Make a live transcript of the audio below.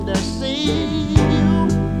to see you.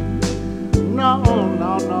 No, no,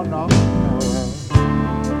 no, no, no.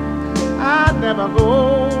 I'd never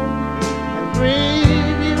go and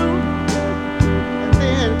grieve you and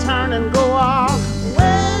then turn and go away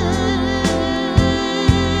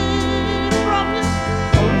from you,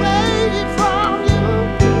 away from you.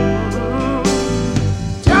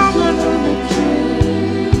 Talking on the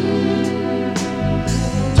train,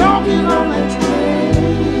 talking on the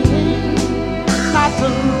train. Not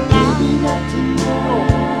tonight, baby, not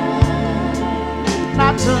tonight,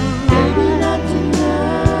 not tonight, baby, not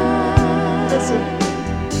tonight. Listen,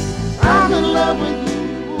 I'm in love with you.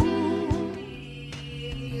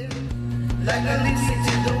 Like I listen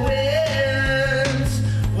to the winds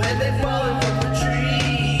when they fall from the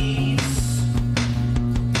trees.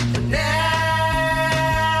 And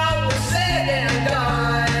now we're said and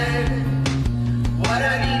done. What I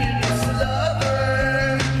needed was a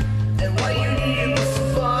lover, and what you needed was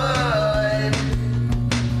fun.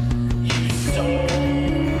 You stole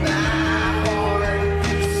my heart,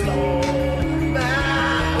 you stole my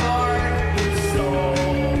heart, you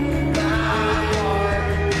stole my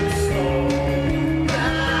heart, you stole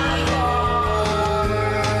my heart.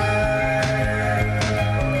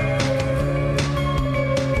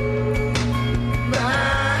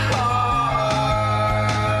 My heart.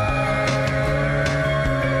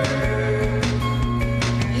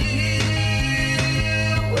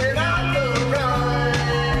 You went on the run,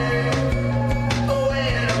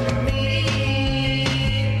 away from me,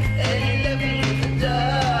 and you left me in the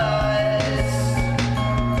dust.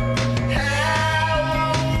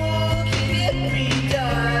 How can it be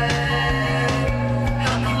done?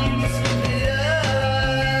 How can you just give it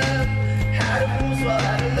up? How to lose what I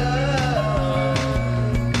love?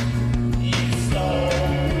 You stole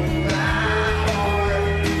my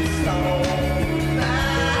heart, you stole my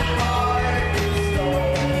heart, you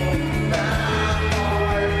stole my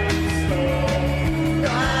heart, you stole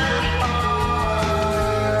my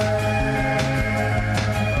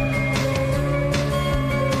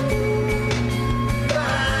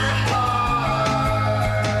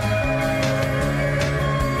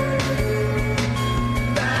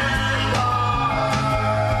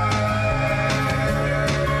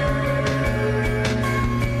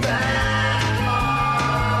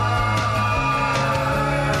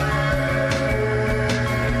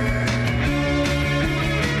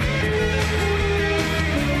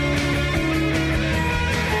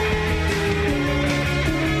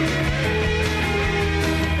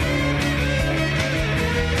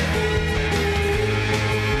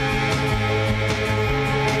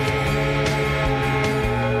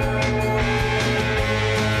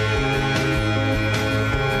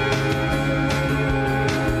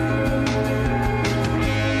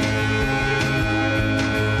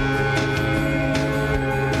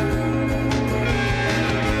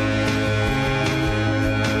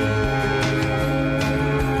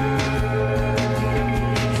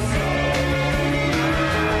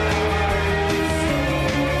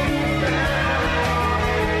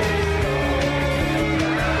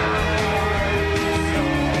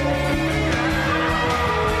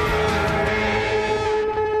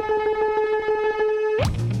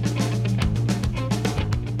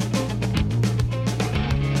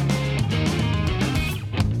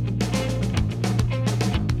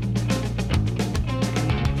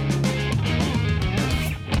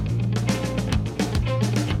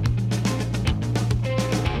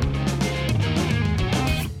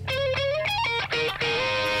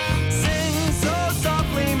Sing so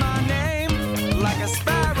softly my name, like a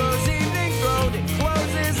sparrow's evening throat. It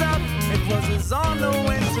closes up, it closes on the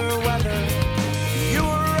winter weather. You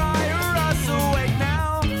or I or us awake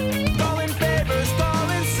now, calling favors,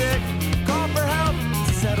 calling sick, call for help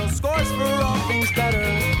to settle scores for all things better.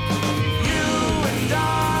 You and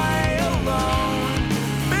I alone,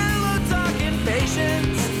 pillow talking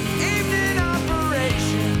patience, evening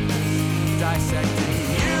operations, dissecting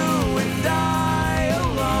you and I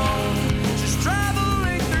alone, just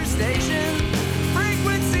traveling through stations,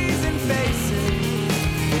 frequencies and faces.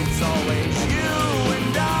 It's always you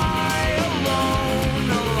and I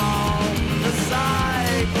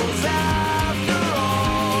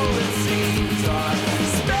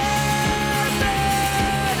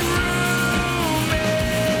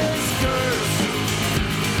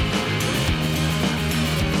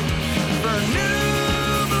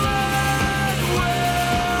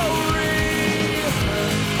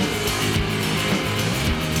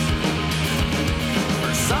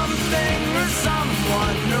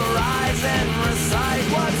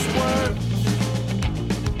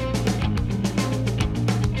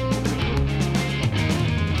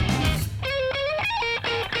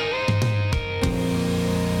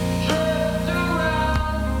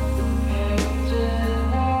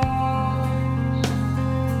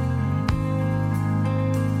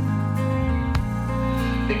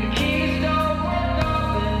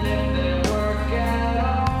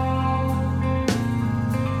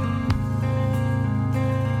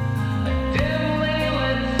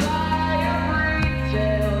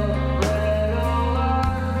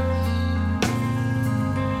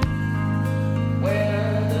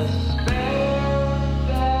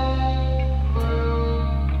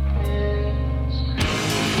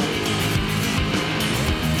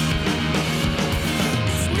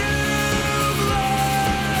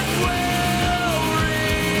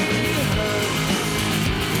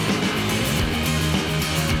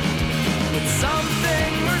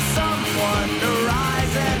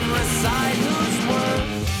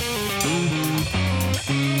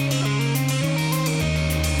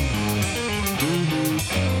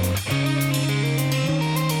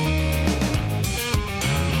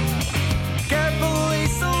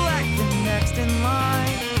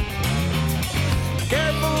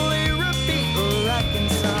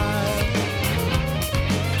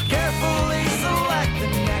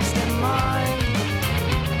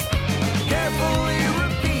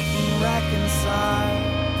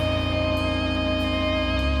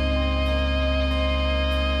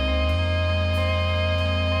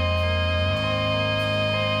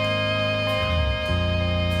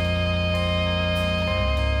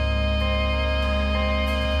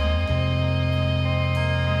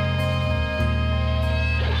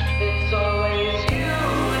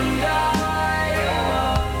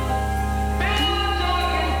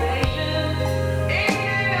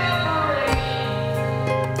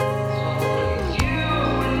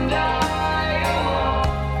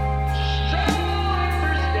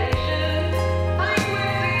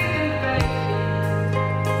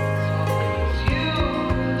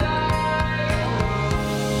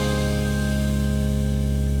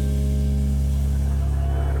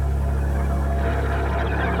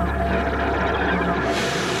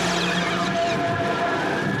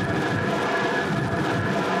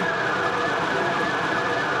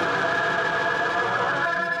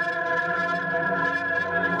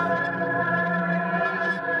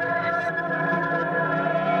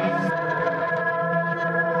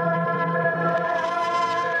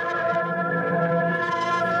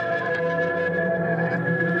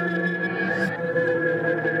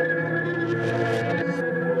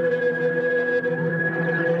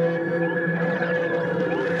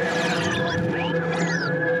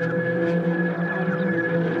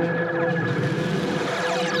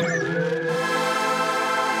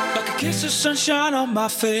Kiss the sunshine on my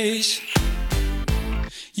face.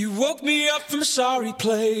 You woke me up from a sorry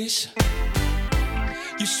place.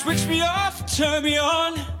 You switched me off and turned me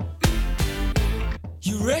on.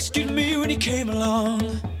 You rescued me when you came along.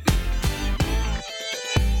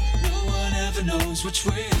 No one ever knows which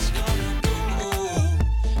way it's gonna go.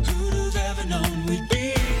 Who'd have ever known we'd be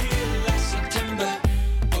here last September?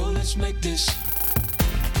 Oh, let's make this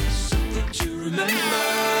something to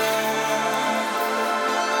remember.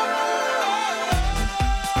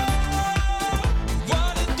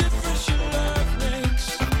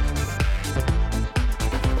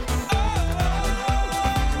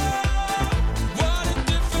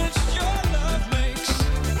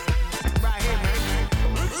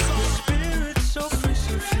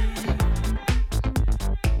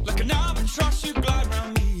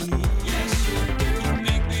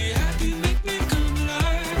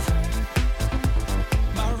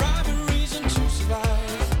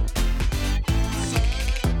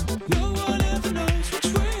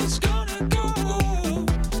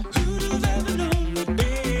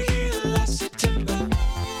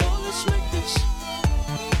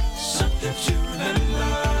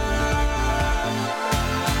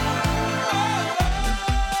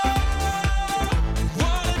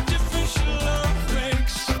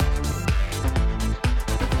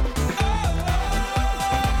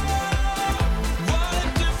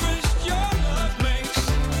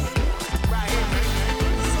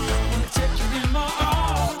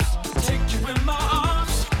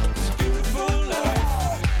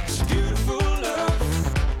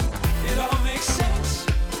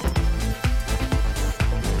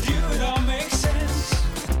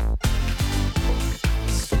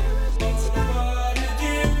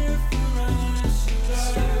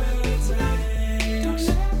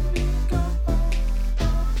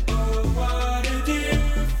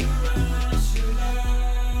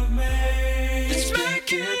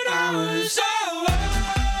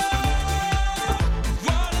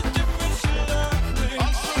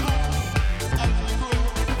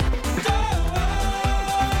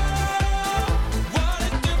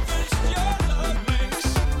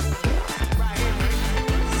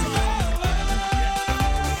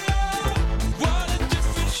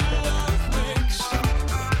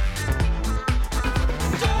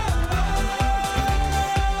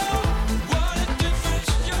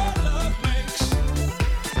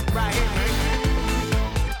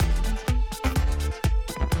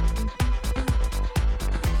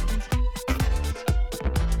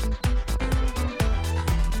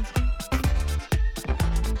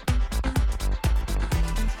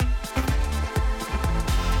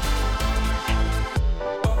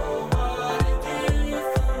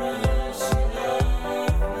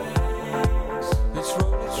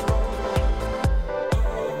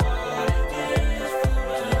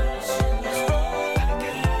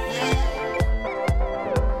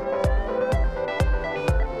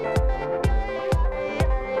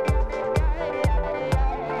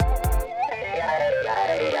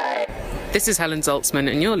 This is Helen Zaltzman,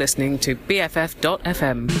 and you're listening to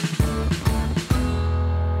BFF.FM.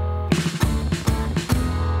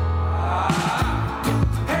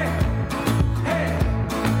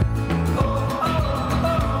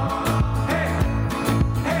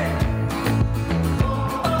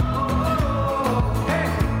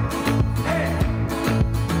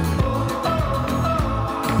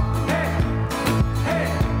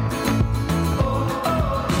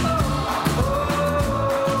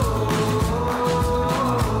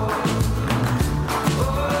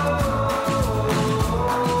 Oh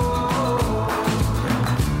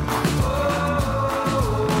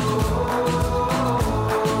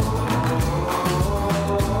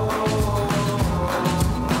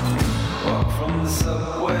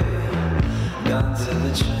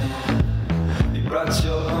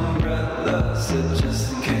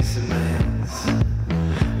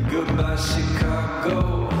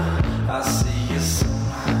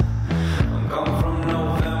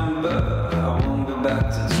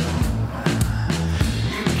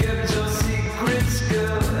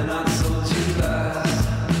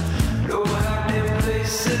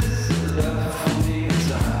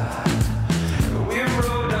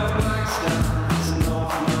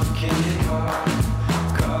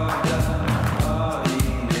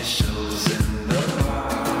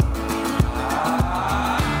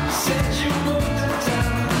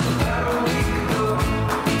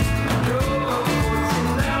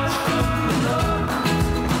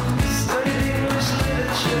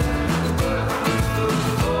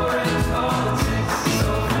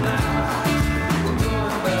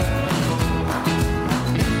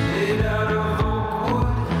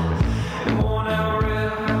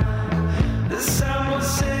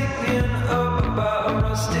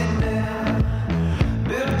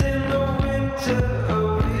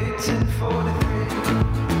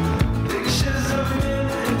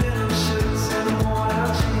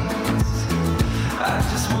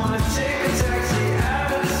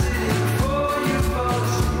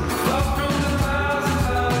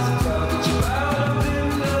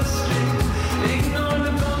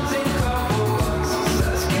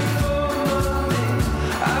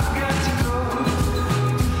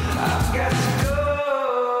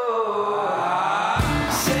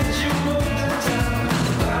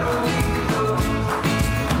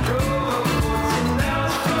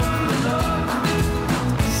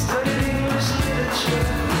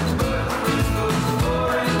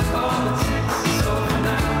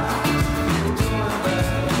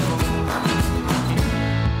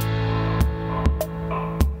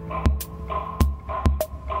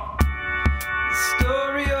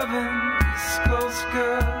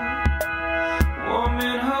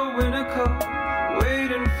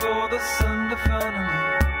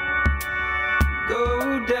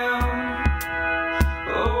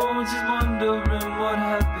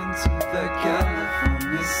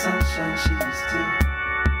sunshine she used to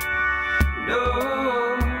know.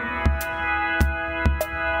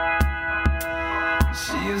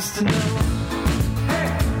 She used to know. Hey,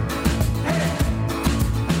 hey,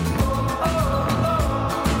 oh, oh, oh,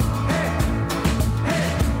 hey, hey,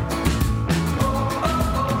 oh, oh,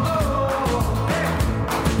 oh, hey,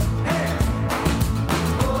 hey,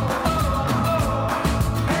 oh, oh, oh,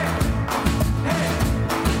 hey, hey,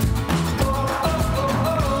 oh, oh,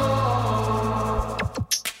 oh.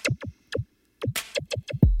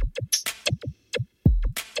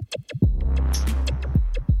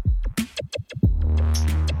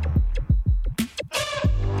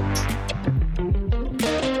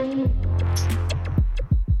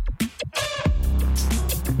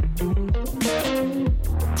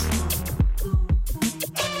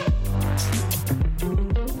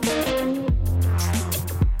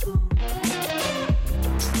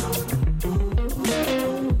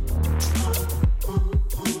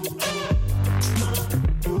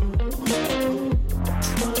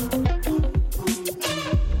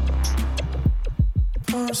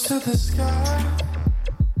 Arms to the sky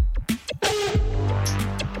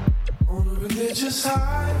on a religious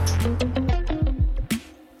high.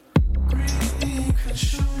 Greed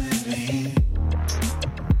consuming me.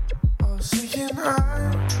 All-seeing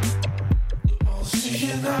eye,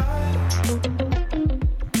 all-seeing eye.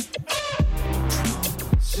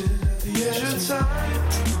 Sitting at the edge of time,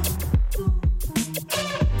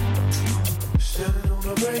 standing on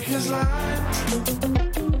the breaker's line.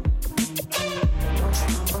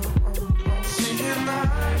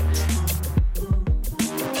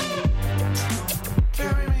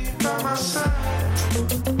 Carry me by my side.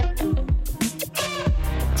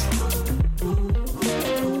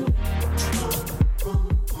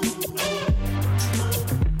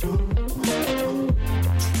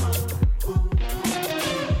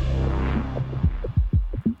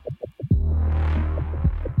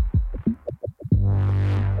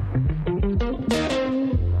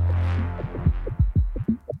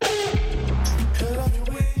 Cut off your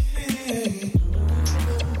way,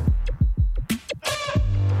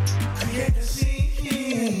 create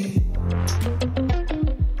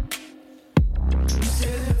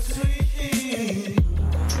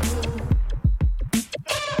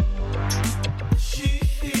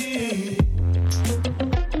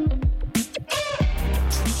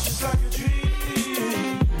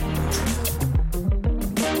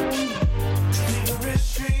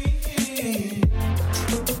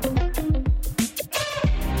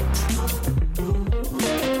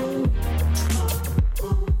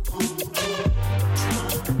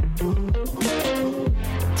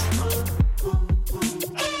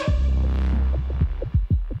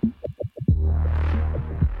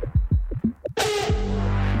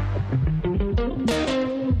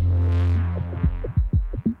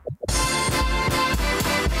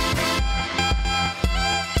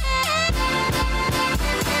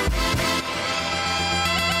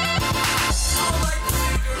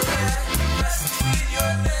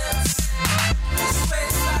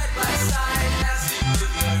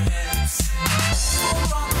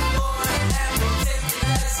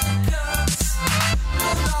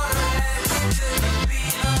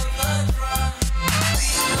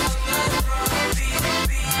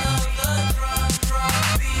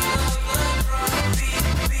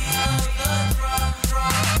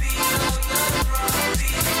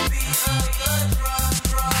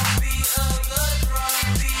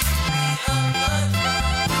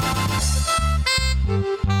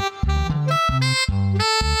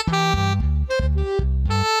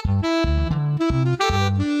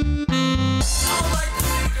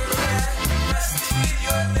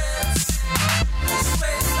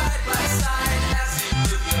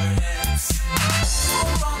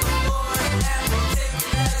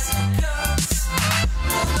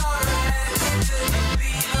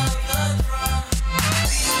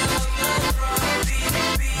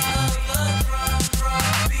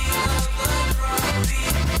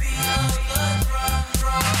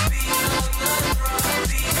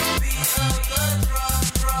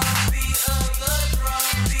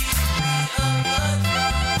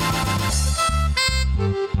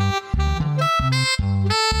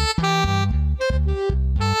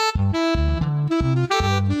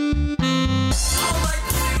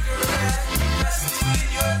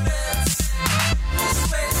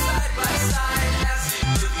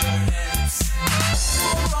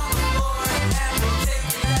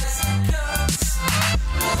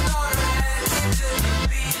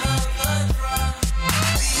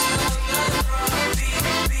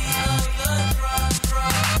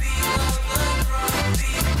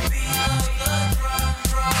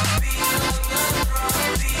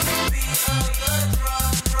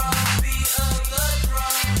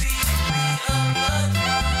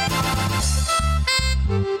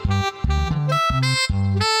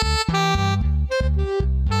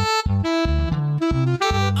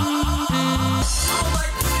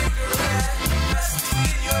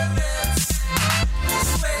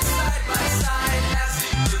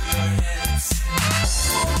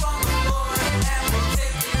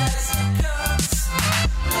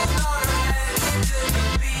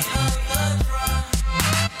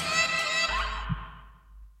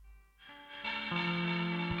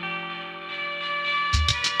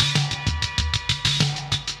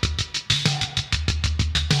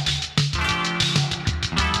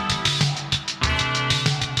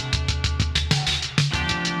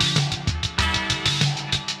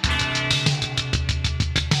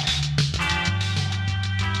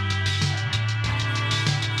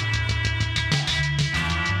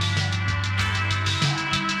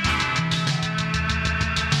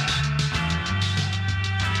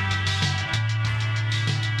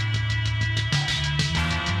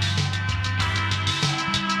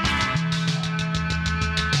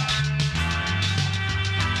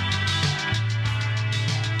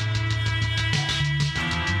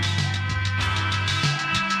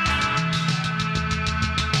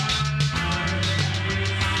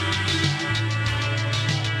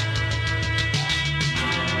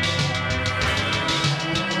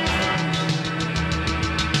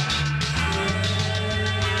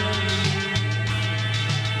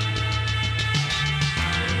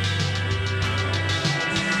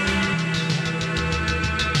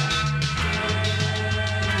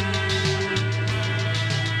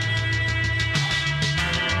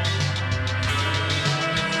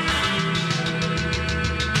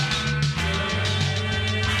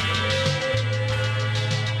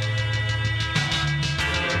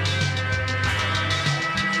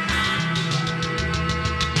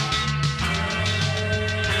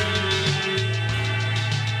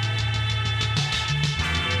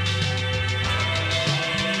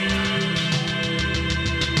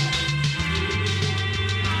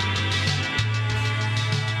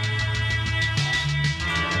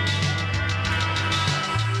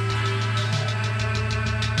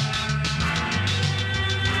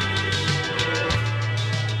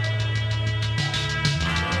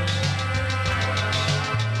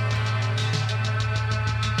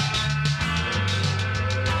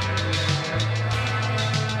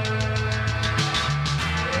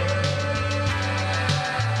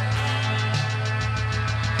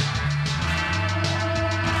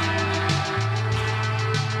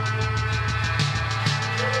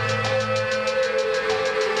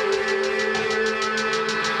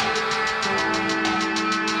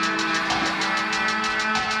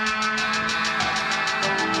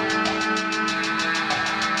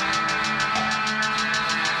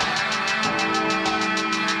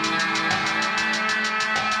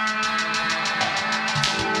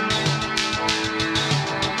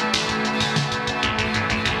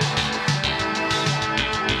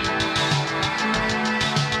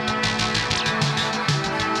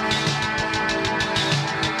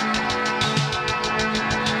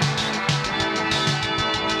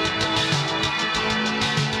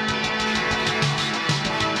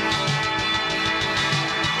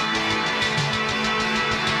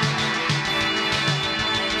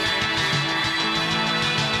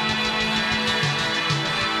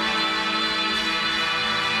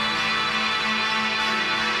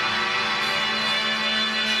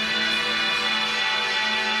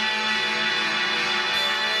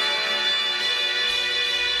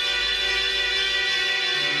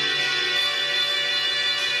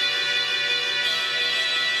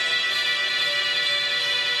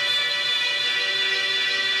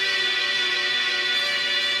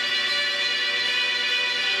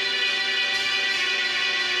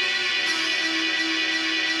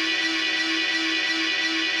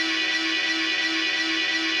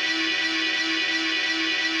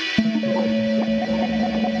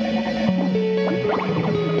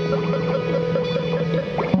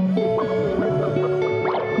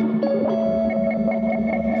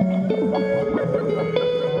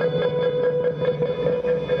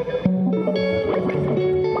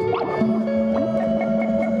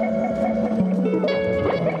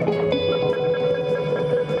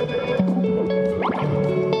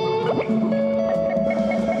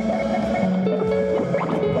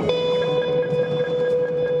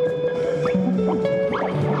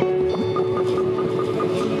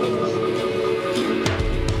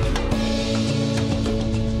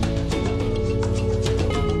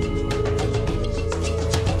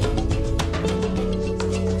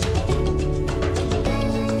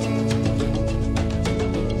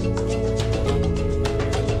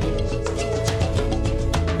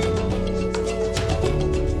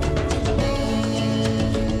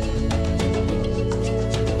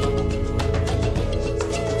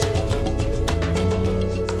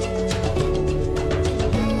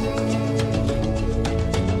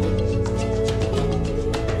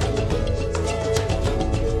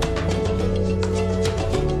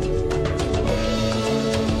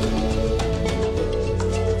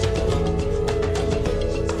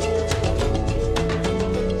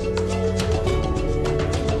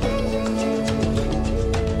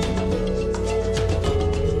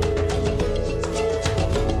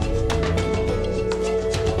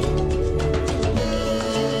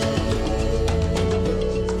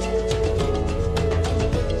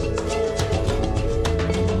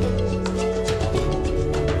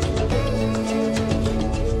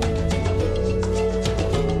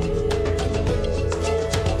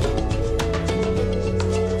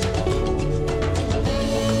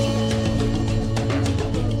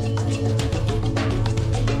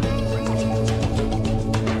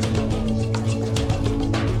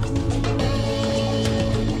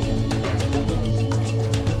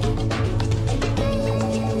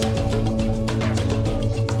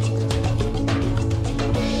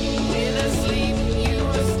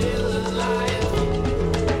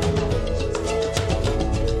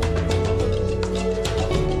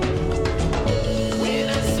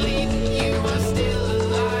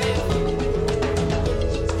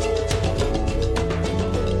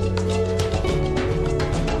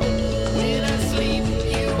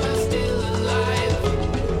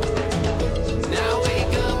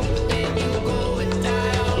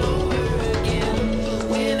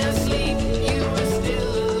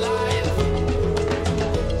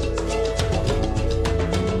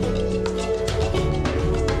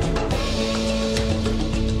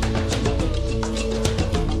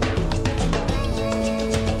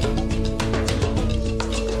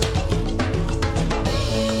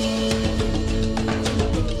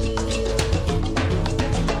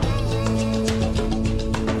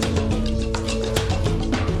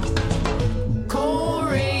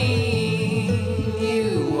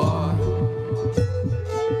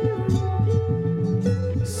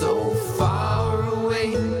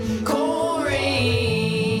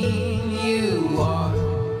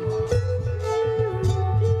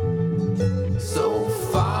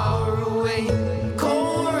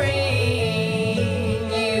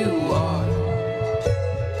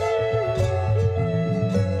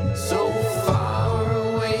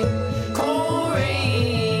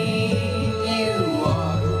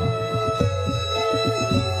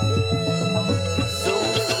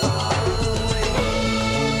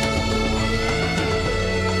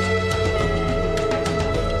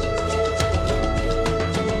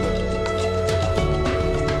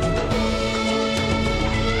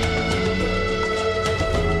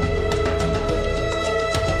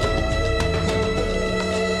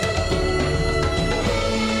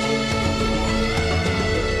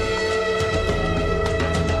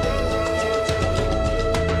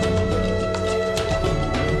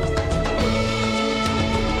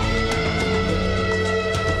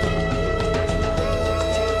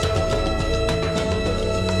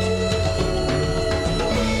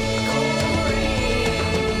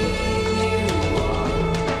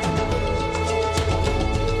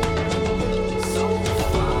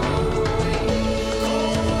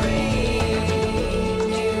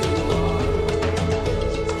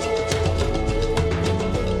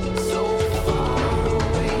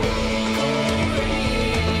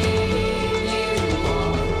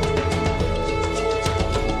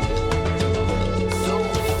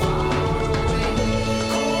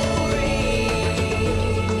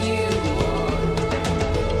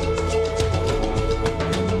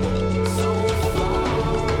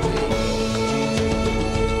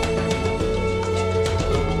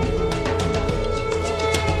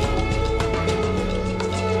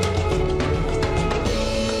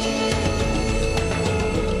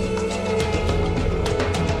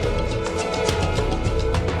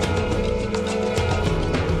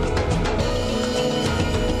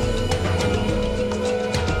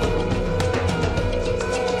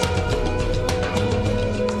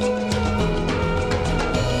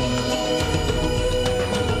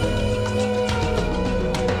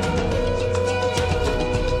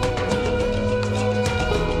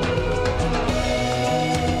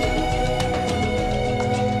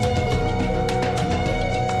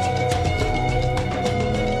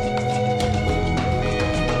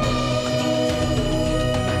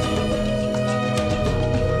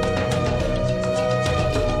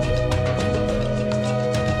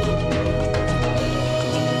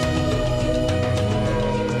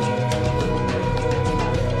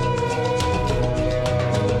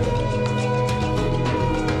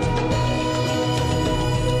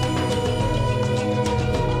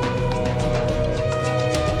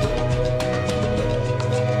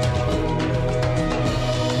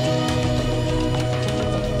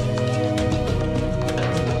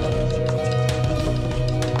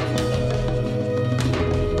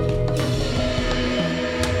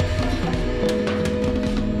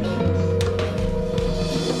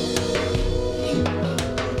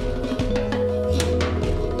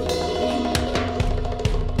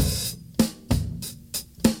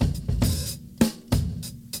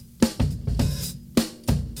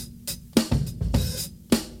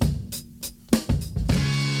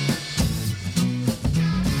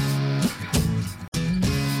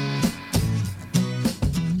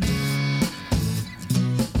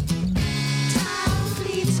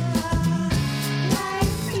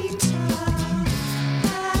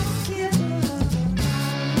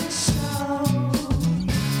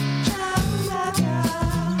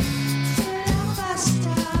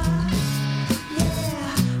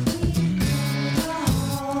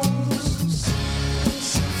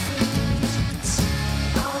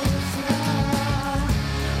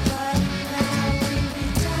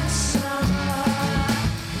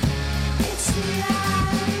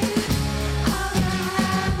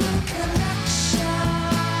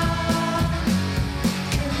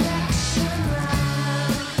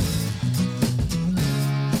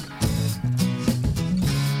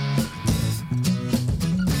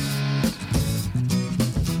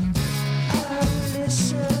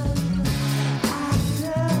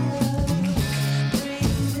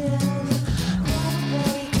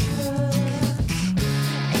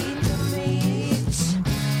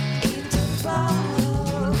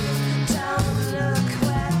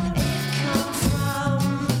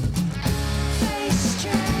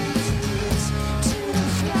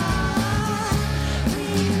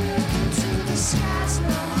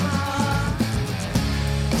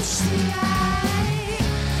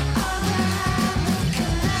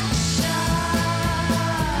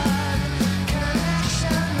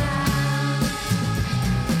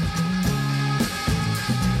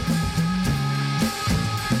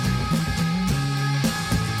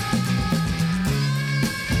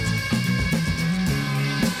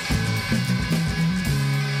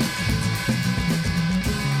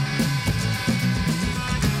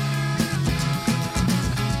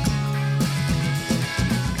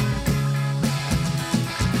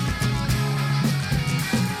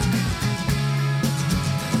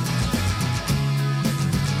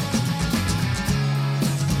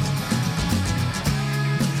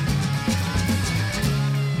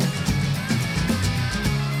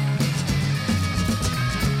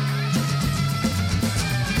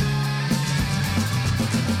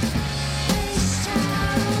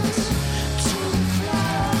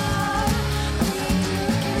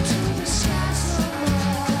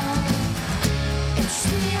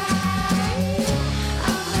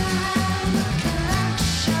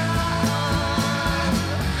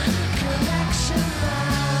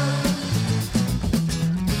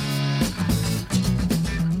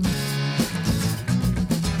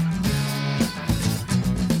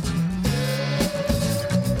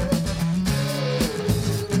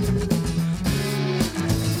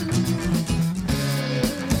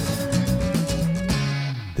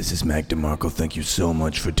This is Mac DeMarco. Thank you so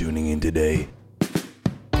much for tuning in today.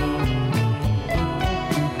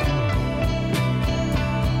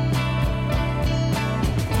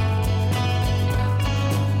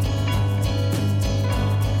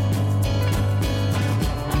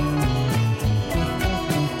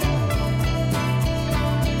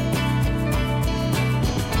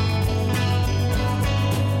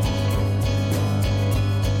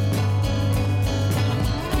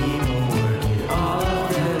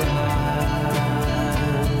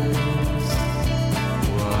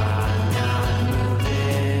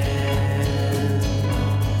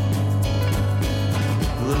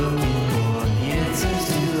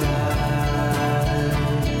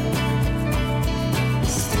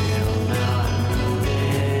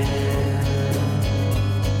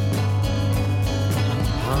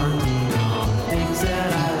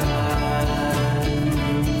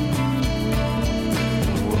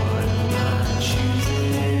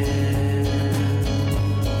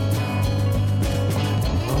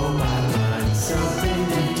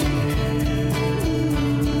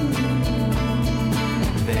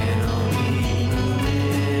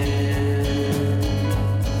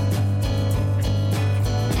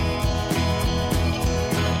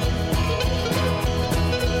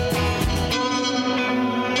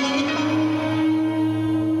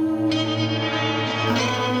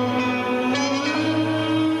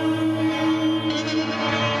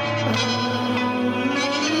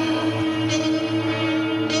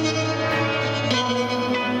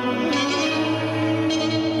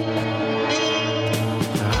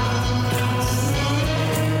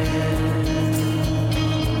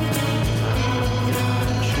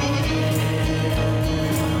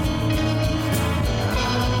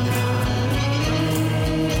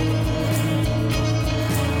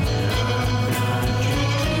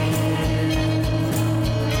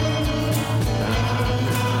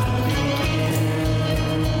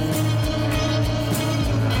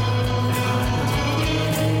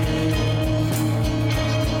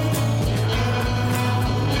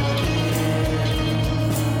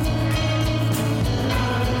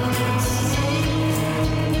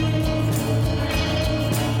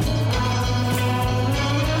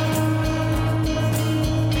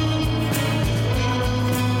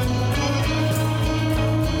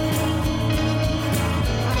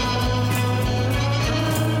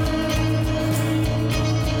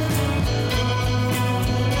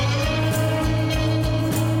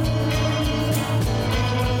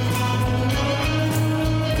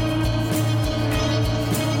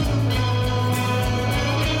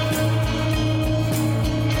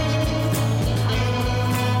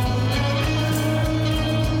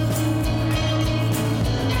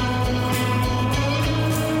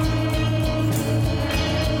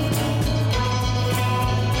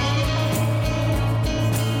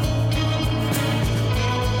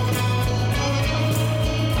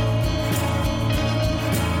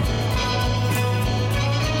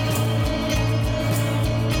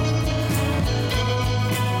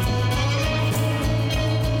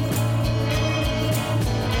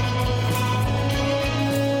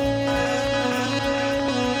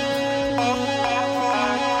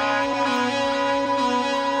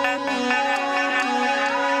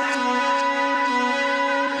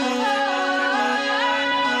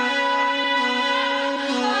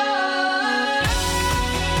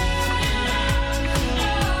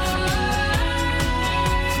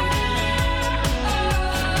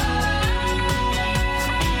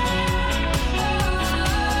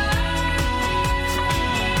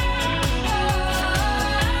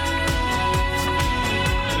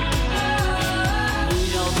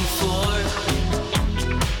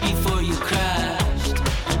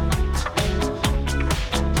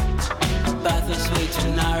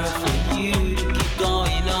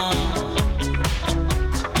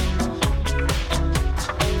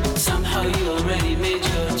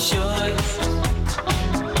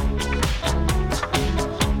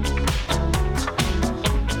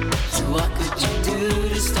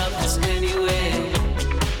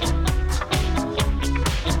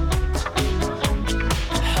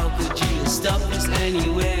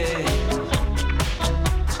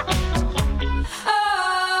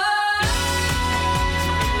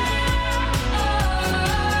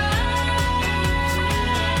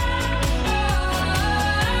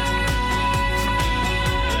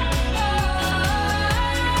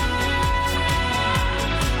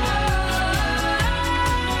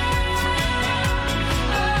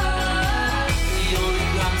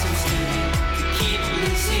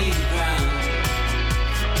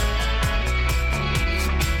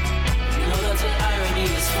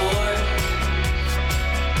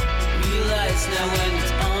 now when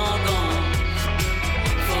it's on.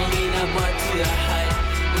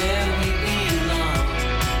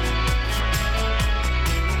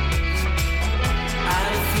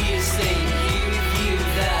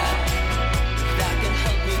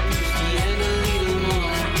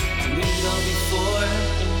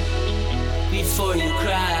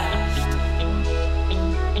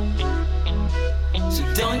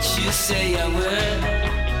 say a word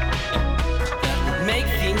that would make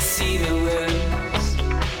things even worse.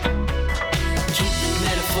 Keep the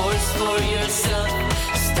metaphors for yourself.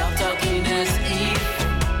 Stop talking as if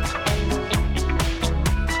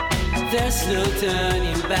there's no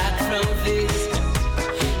turning back from this.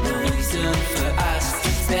 No reason for us to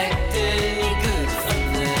expect any good from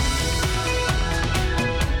them.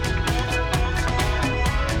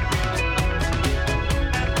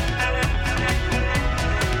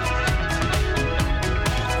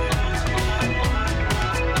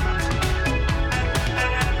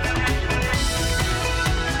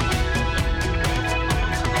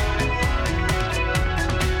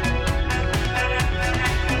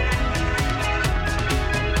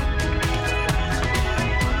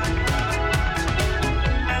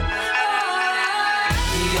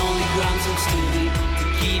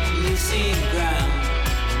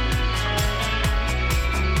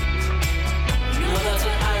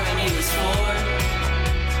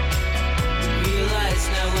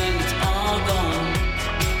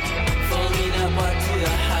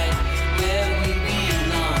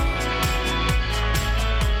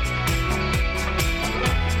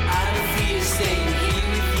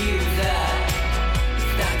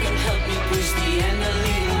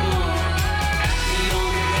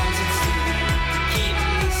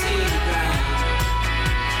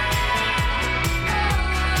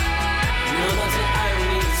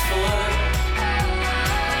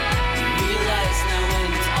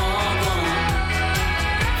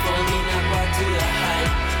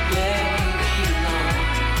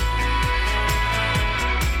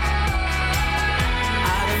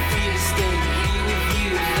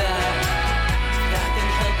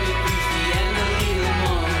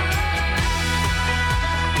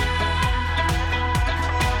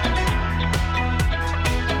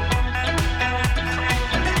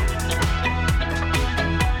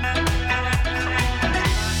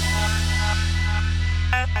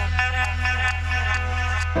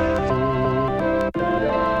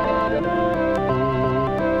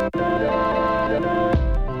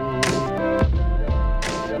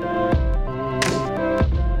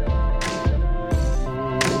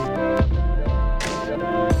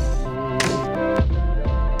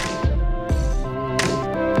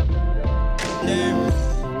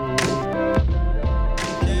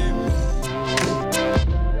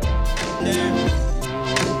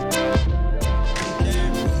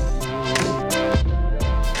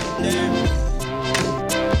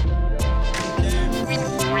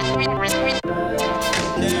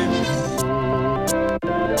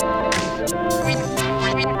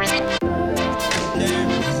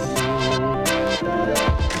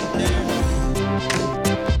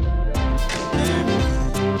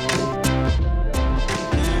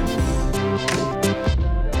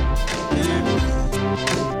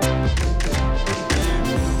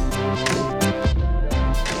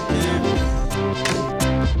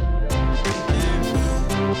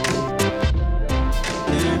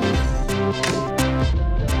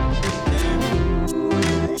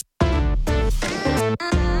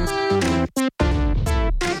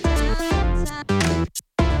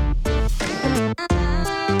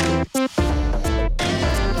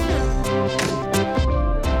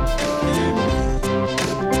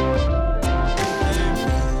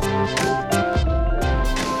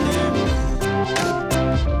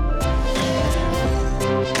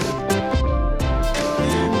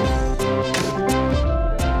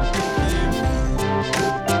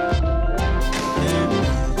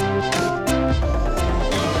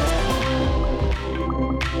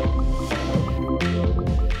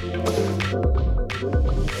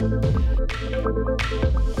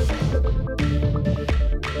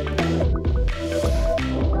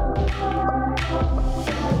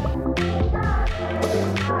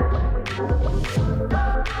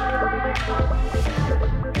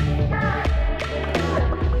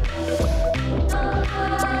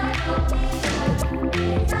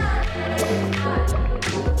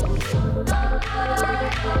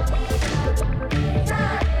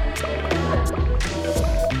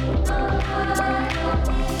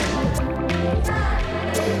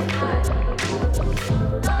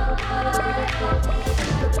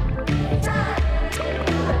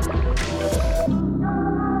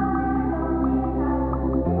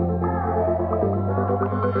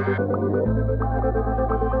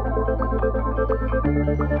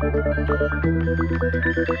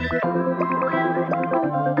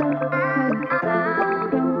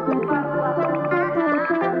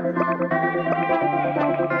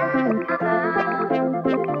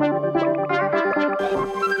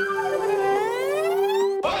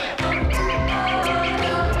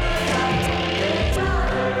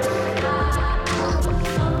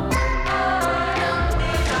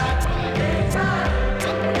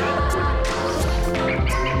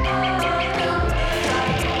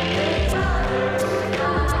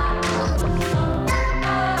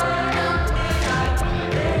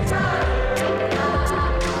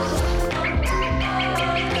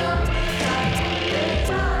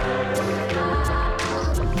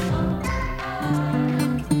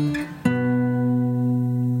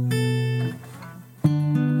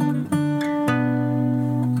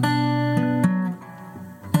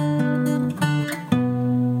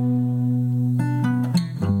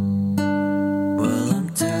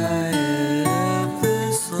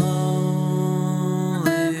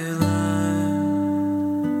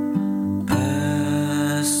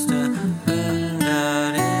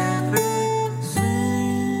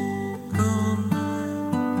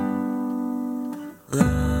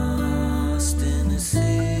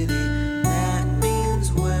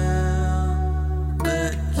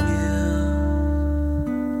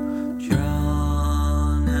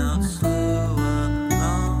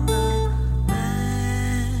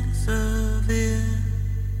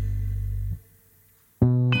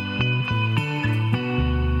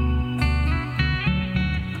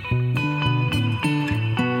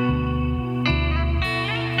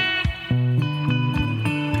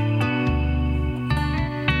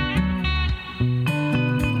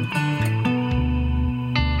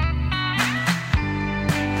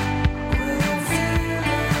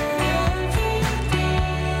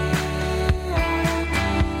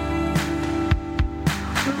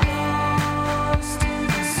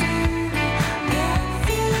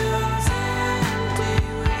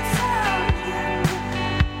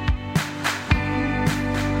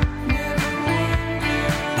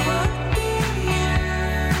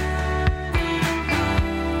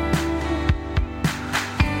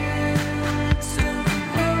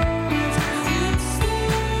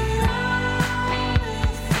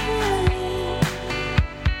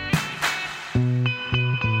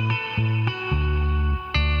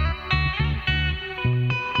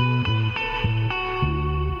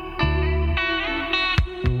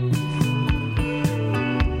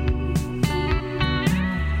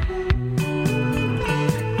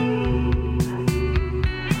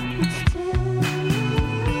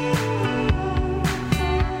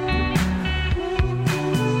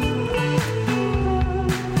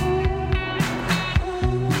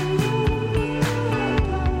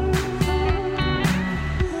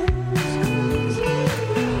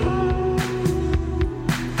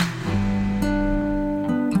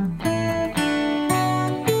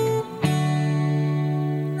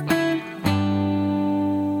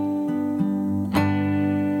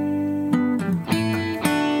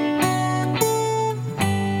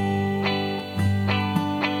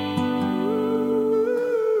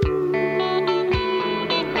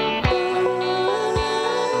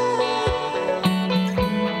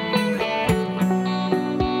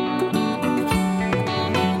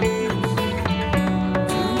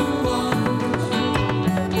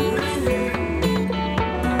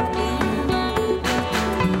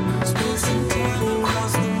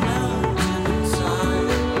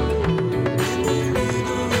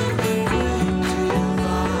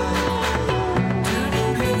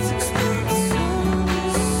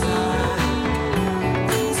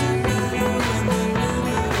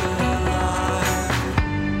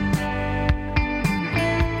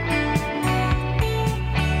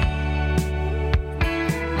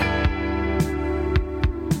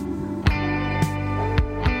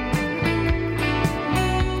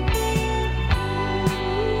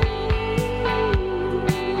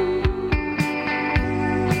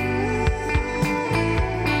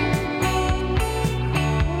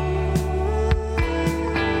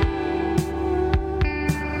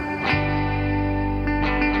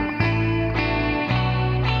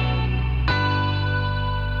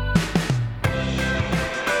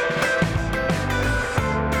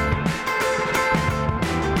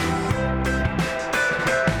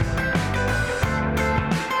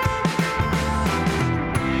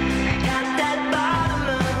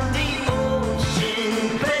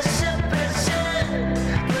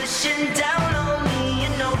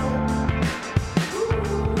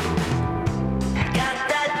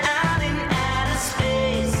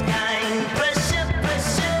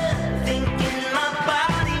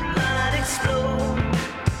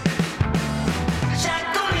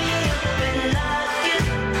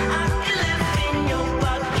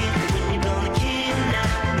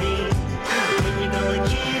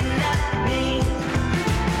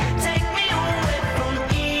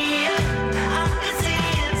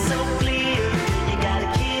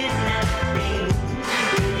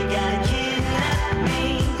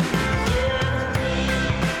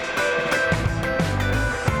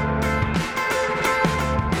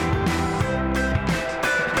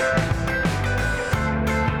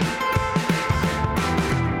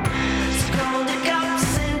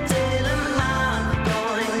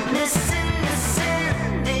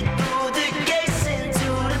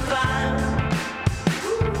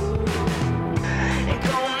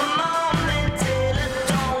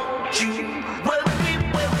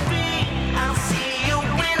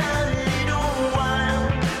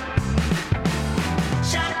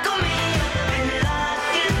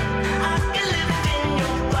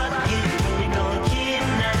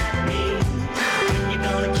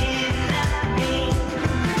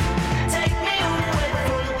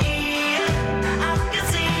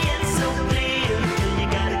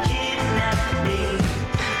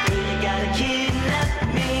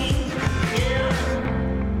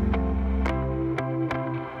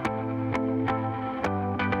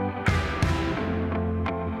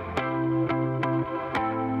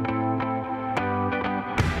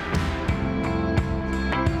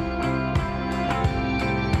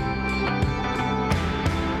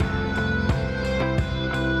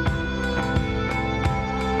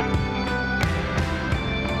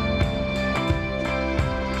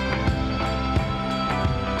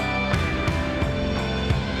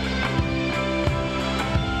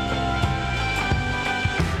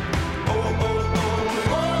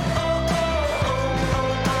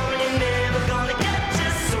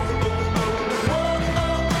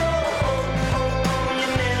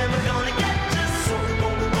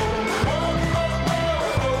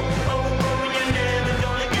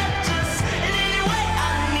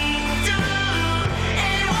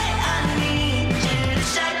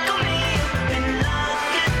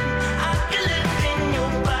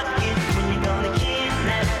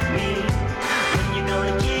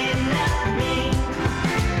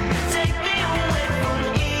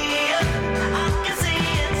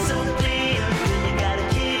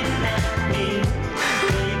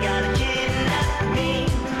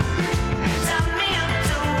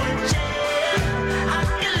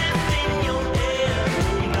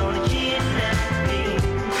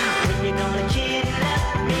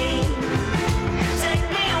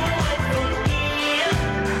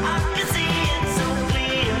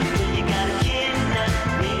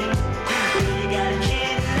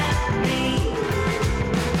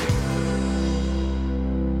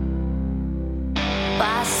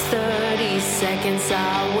 seconds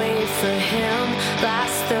I'll wait for him.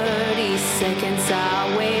 Last 30 seconds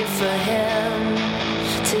I'll wait for him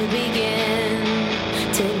to begin,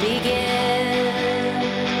 to begin.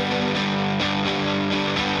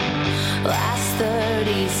 Last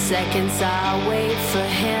 30 seconds I'll wait for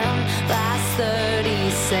him. Last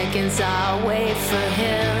 30 seconds I'll wait for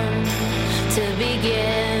him to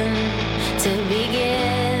begin, to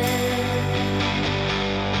begin.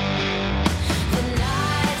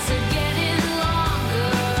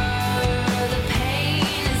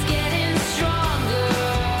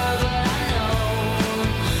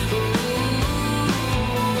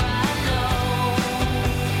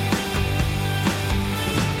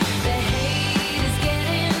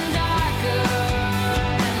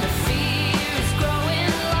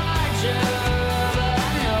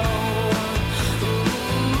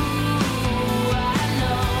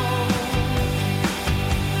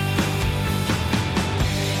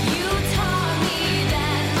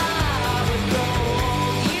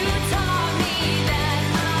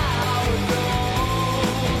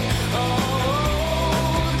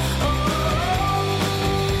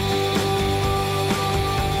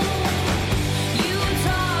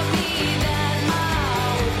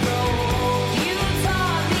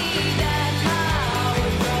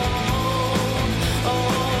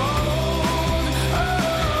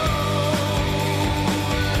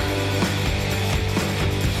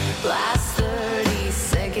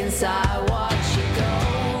 I watch you go.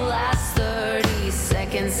 Last 30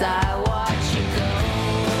 seconds I watch you go.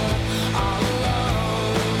 All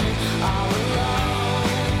alone, all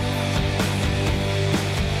alone.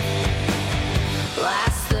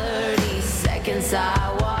 Last 30 seconds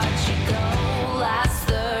I watch you go. Last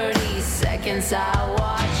 30 seconds I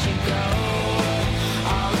watch you go.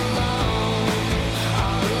 All alone,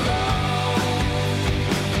 all alone.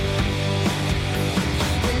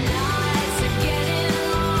 The nights are getting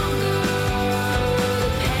longer, the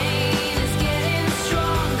pain is getting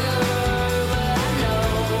stronger, but I know,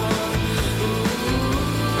 ooh,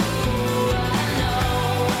 I know.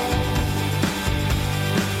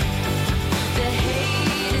 The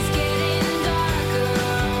hate is getting darker,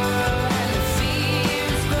 and the fear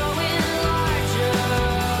is growing larger,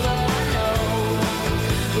 but I know,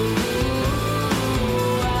 ooh,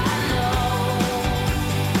 I know.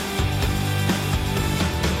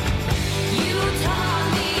 You taught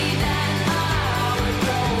me that I would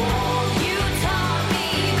grow old. You taught me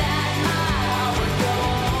that I would grow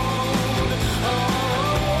old,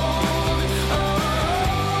 old, old.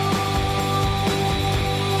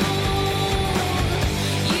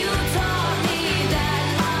 You taught me that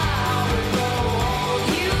I would grow old.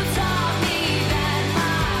 You taught me that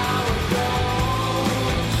I would grow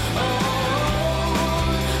old.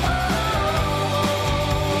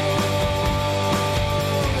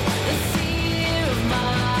 The fear of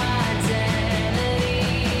my identity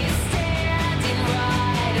is standing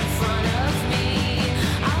right in front of me.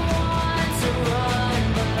 I want to run,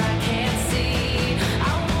 but I can't see.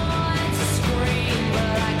 I want to scream,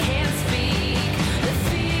 but I can't speak. The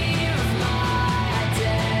fear of my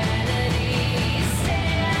identity is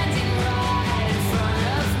standing right in front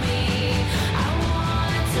of me. I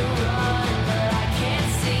want to run, but I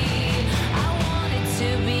can't see. I want it to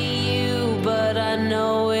be you, but I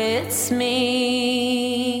know it's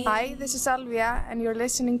me. Hi, this is Alvia, and you're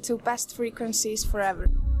listening to Best Frequencies Forever.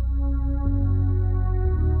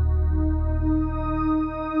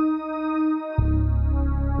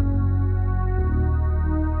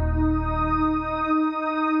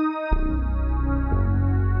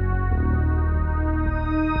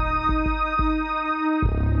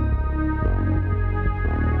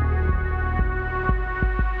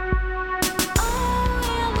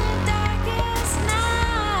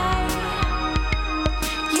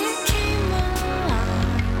 You came along,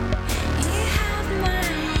 you have my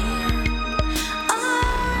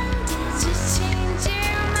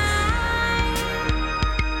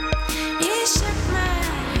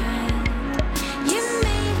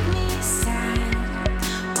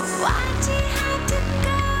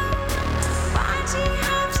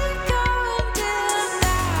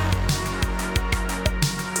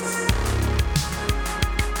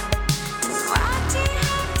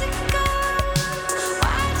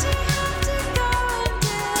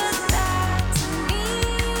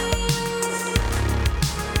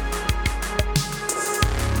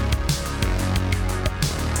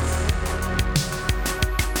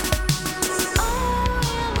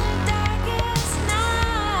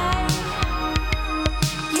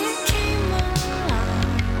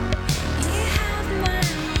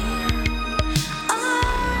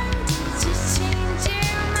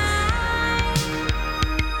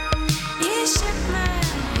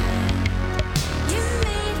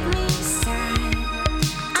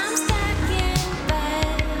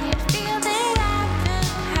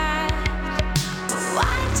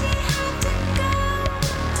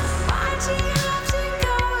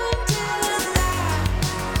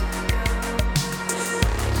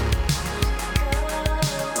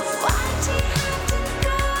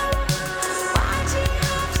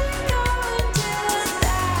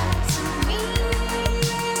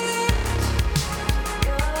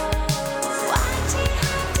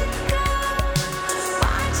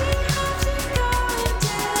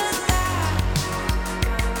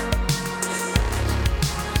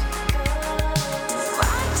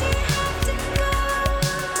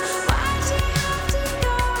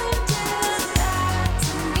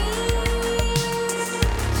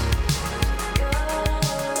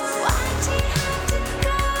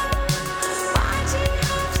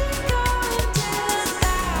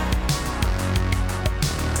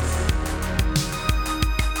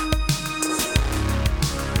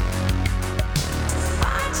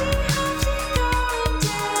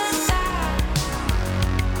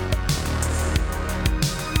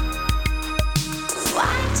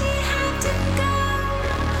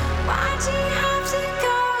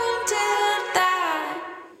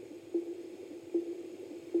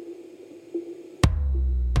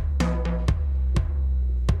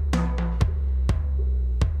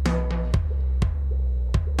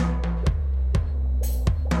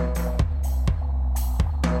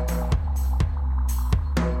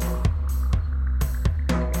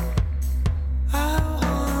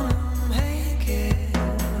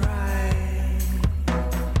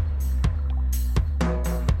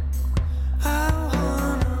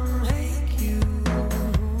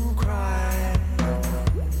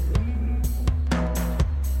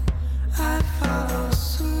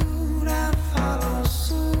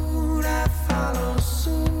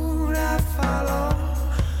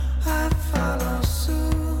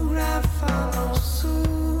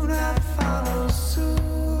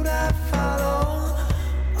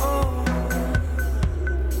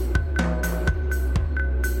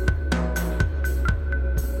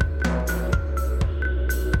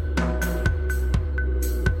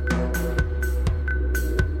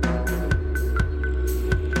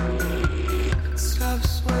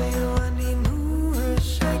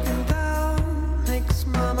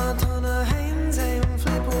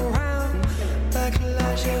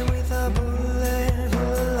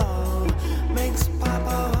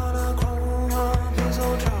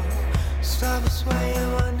Stop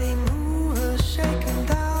swaying when he moves, shaking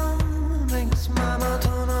down. Makes mama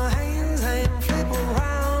turn her hands and flip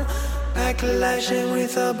around. Backlashing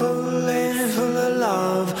with a bullet full of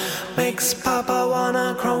love. Makes papa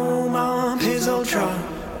wanna chrome up his old truck.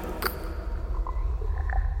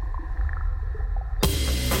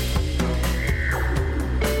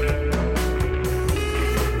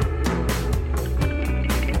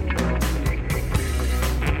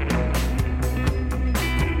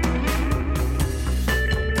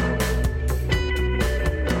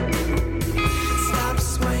 Stop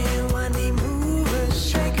swaying when he moves,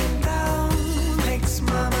 shaking down. Makes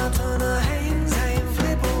mama turn her hands and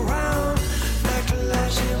flip around.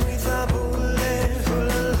 Backlashing with a bullet full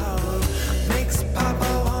of love. Makes papa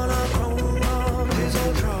wanna chrome up his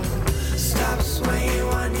old truck. Stop swaying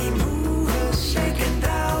when he moves, shaking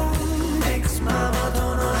down. Makes mama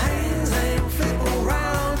turn her hands and flip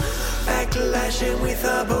around. Backlashing with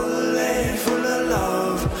a bullet full of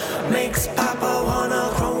love. Makes papa wanna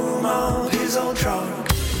chrome up his old truck.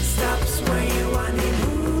 Stop swaying when he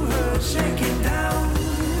moves, shaking down.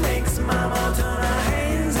 Makes mama turn her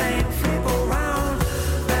hands and flip around.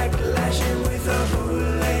 Backlashing with a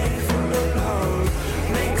bullet full of love.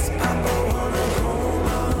 Makes papa wanna chrome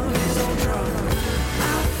up his old truck.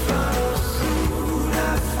 I follow suit,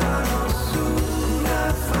 I follow suit,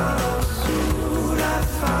 I follow suit, I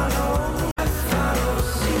follow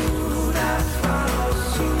suit, I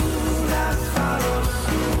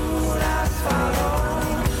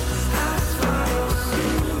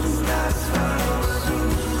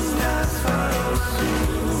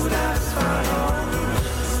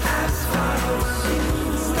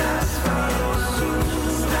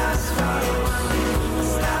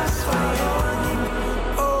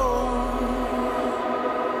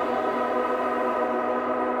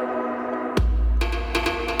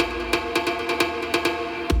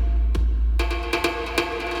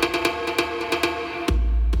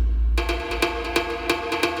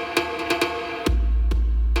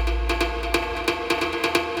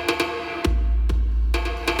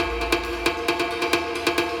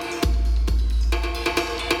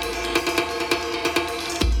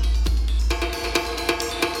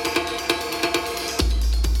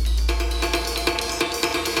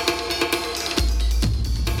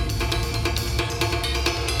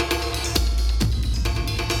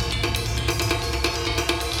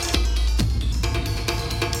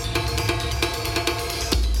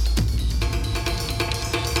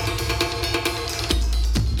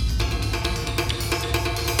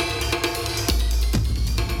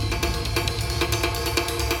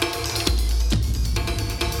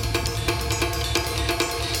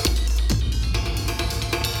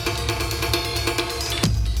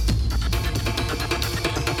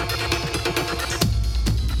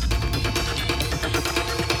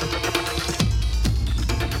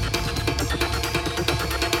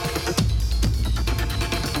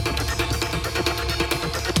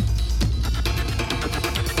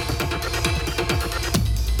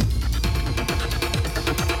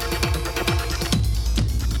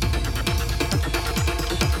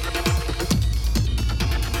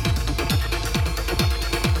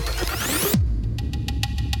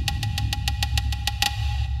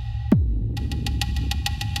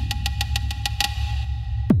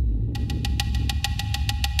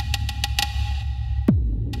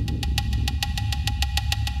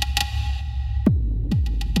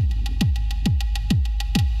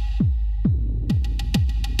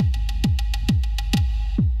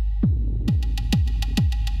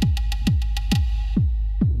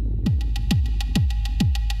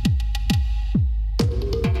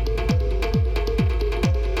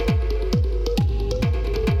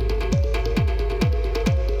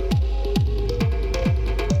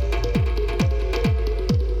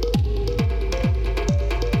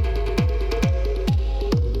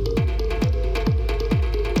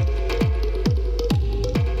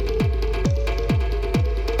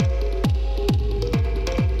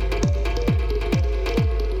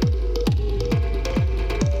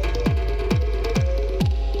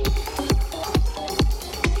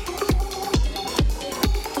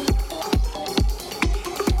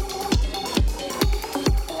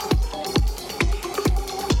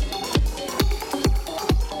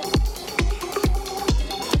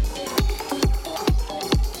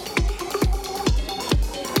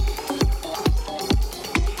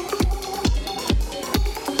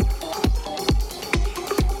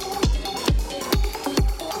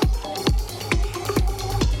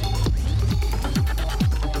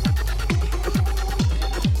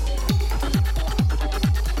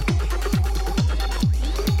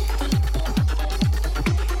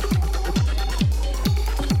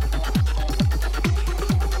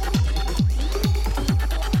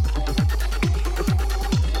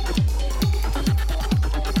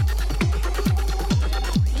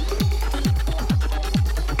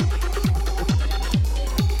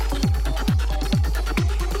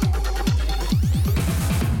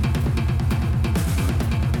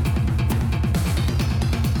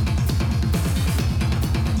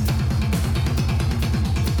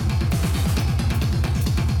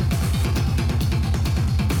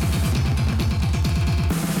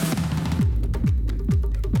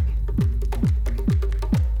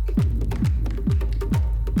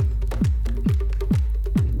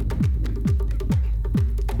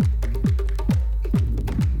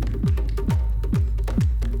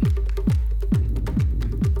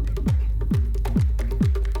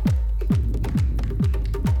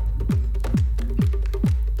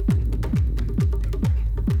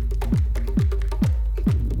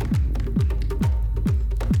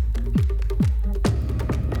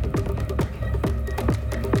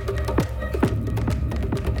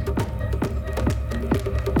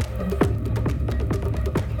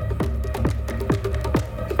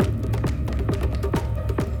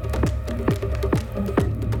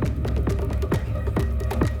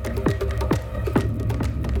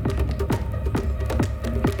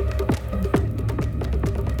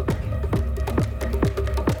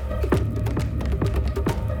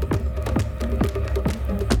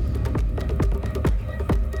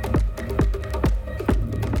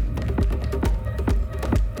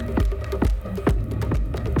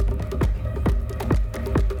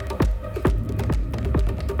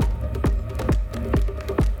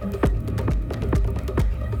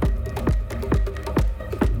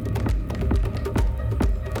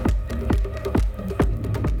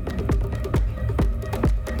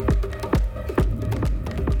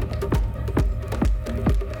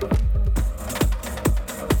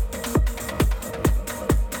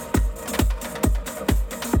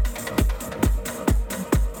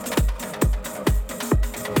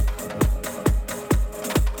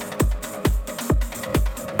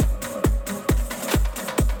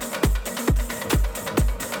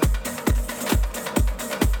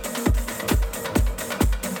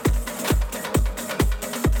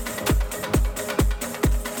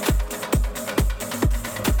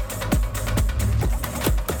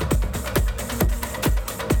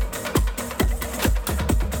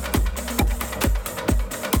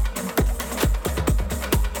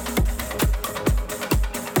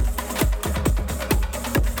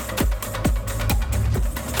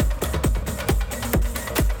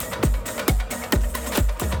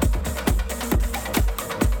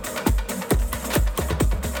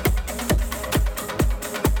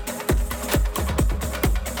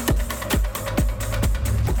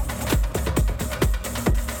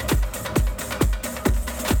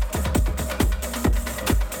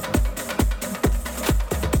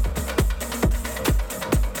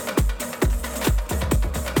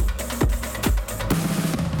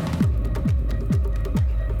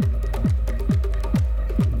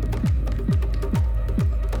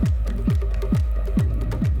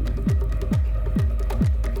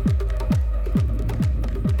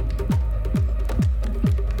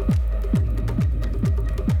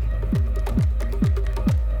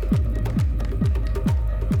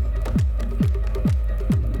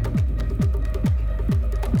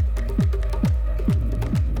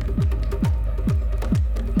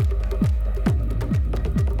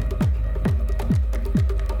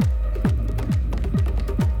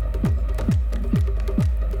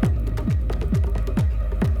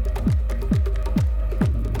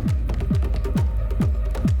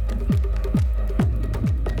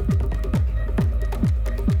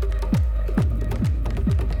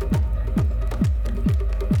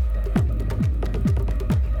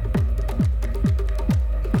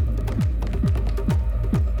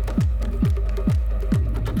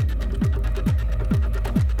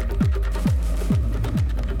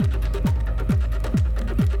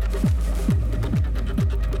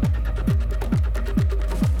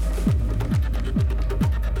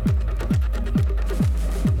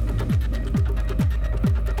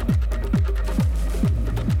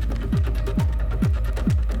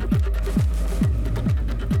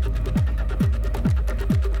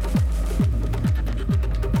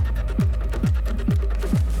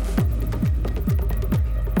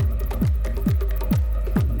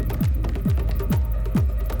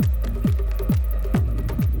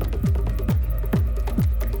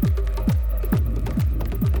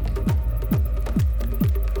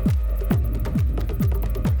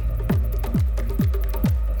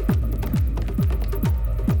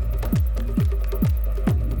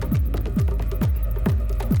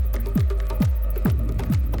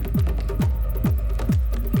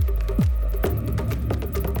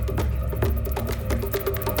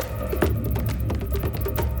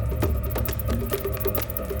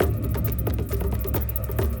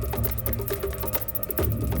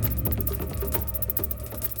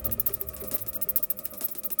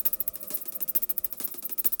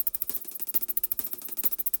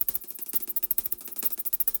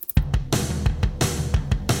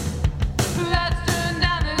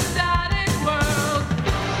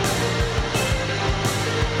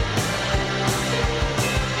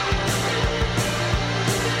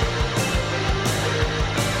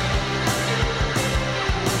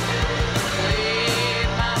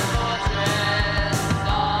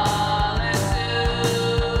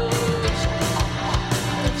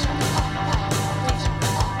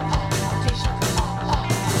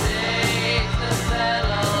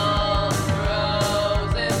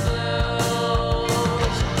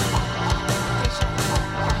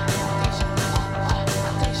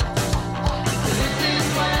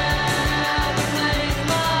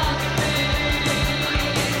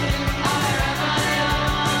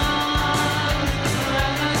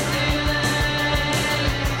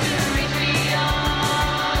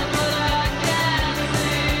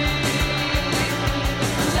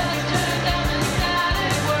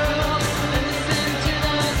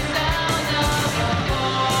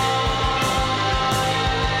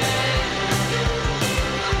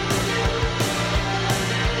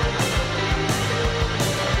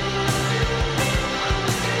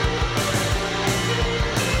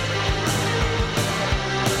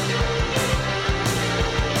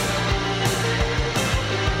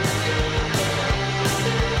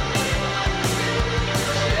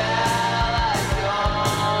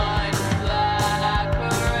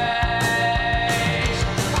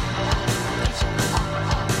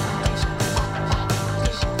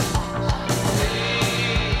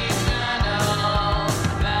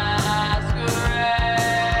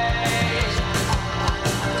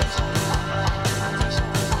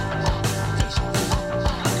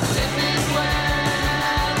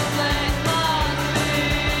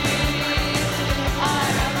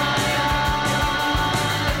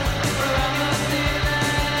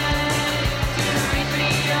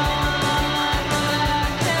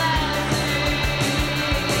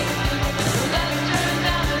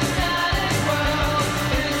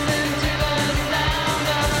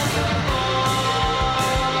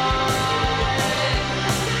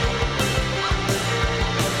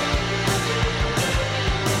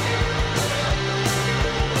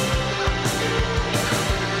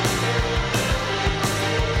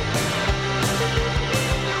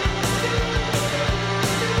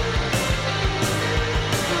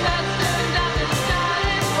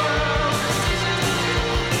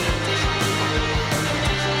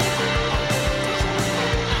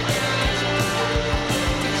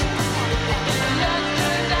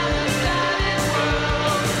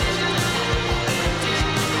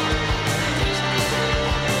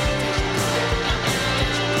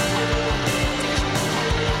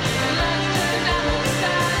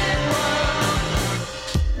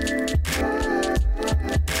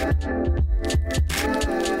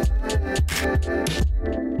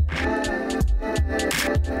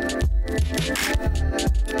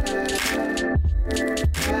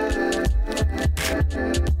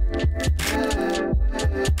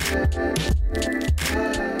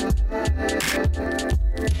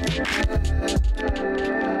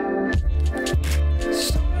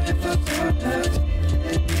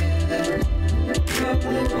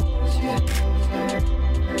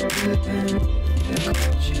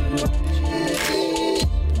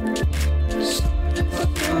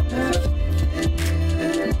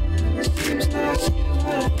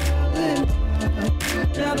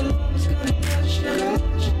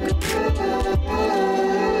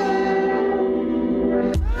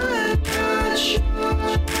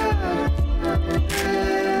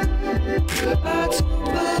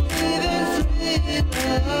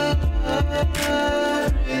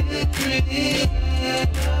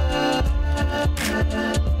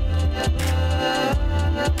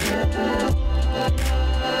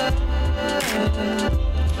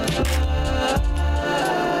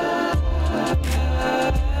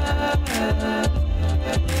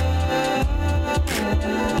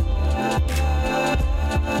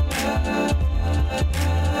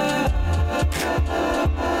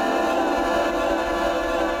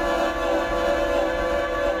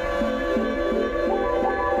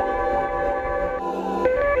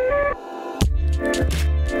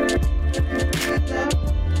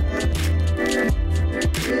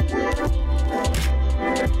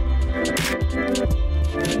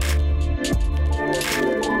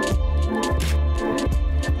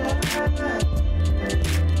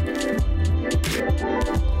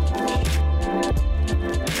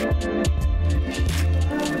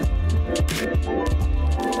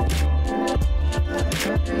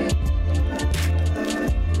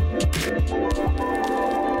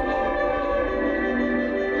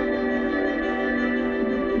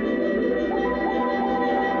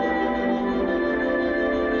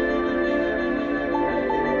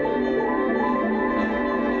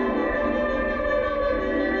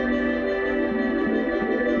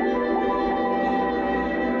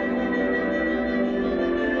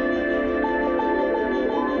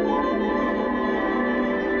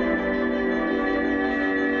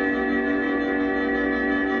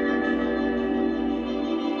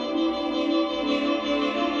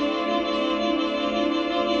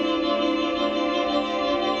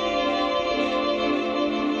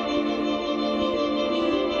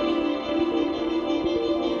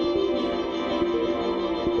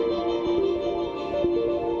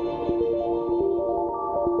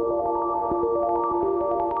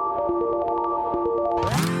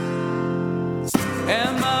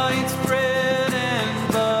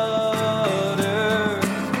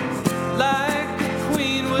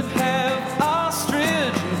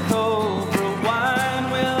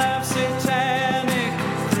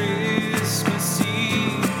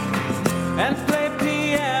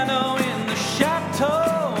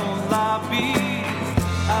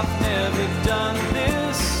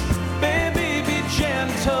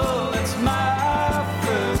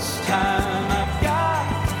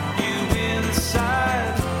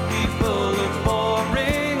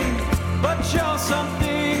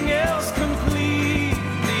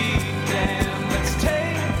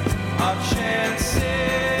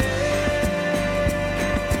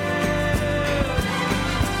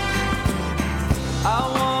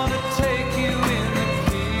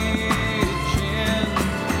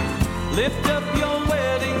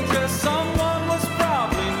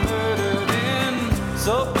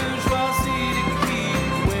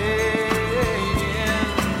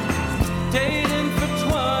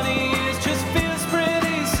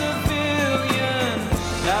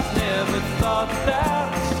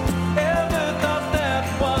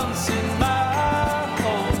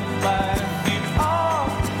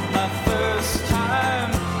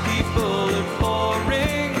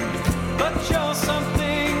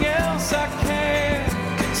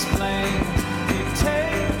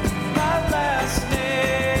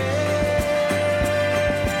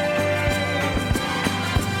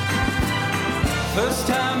First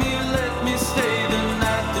time you let me stay the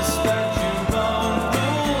night despite your own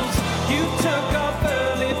rules. You took off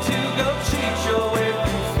early to go cheat your way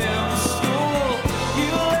through film school.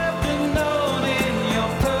 You left a note in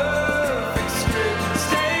your perfect script.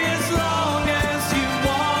 Stay as long as you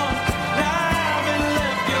want. I haven't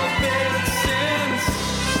left your bed since.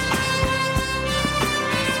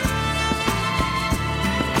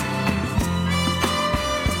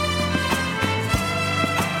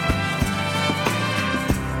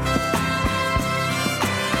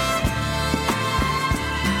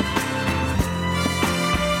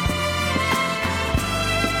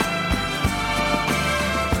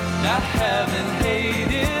 I haven't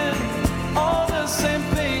hated all the same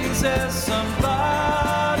things as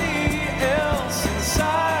somebody else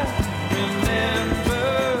inside.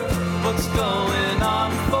 Remember what's going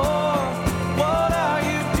on for. What are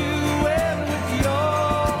you doing with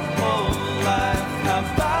your whole life? How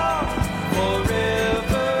about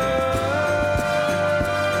forever?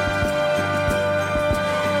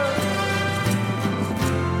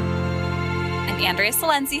 I'm Andrea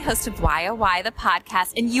Salenzi, host of YOY, the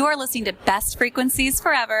podcast, and you are listening to Best Frequencies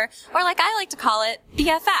Forever, or like I like to call it,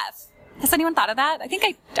 BFF. Has anyone thought of that? I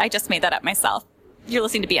think I just made that up myself. You're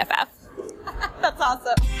listening to BFF. That's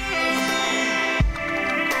awesome.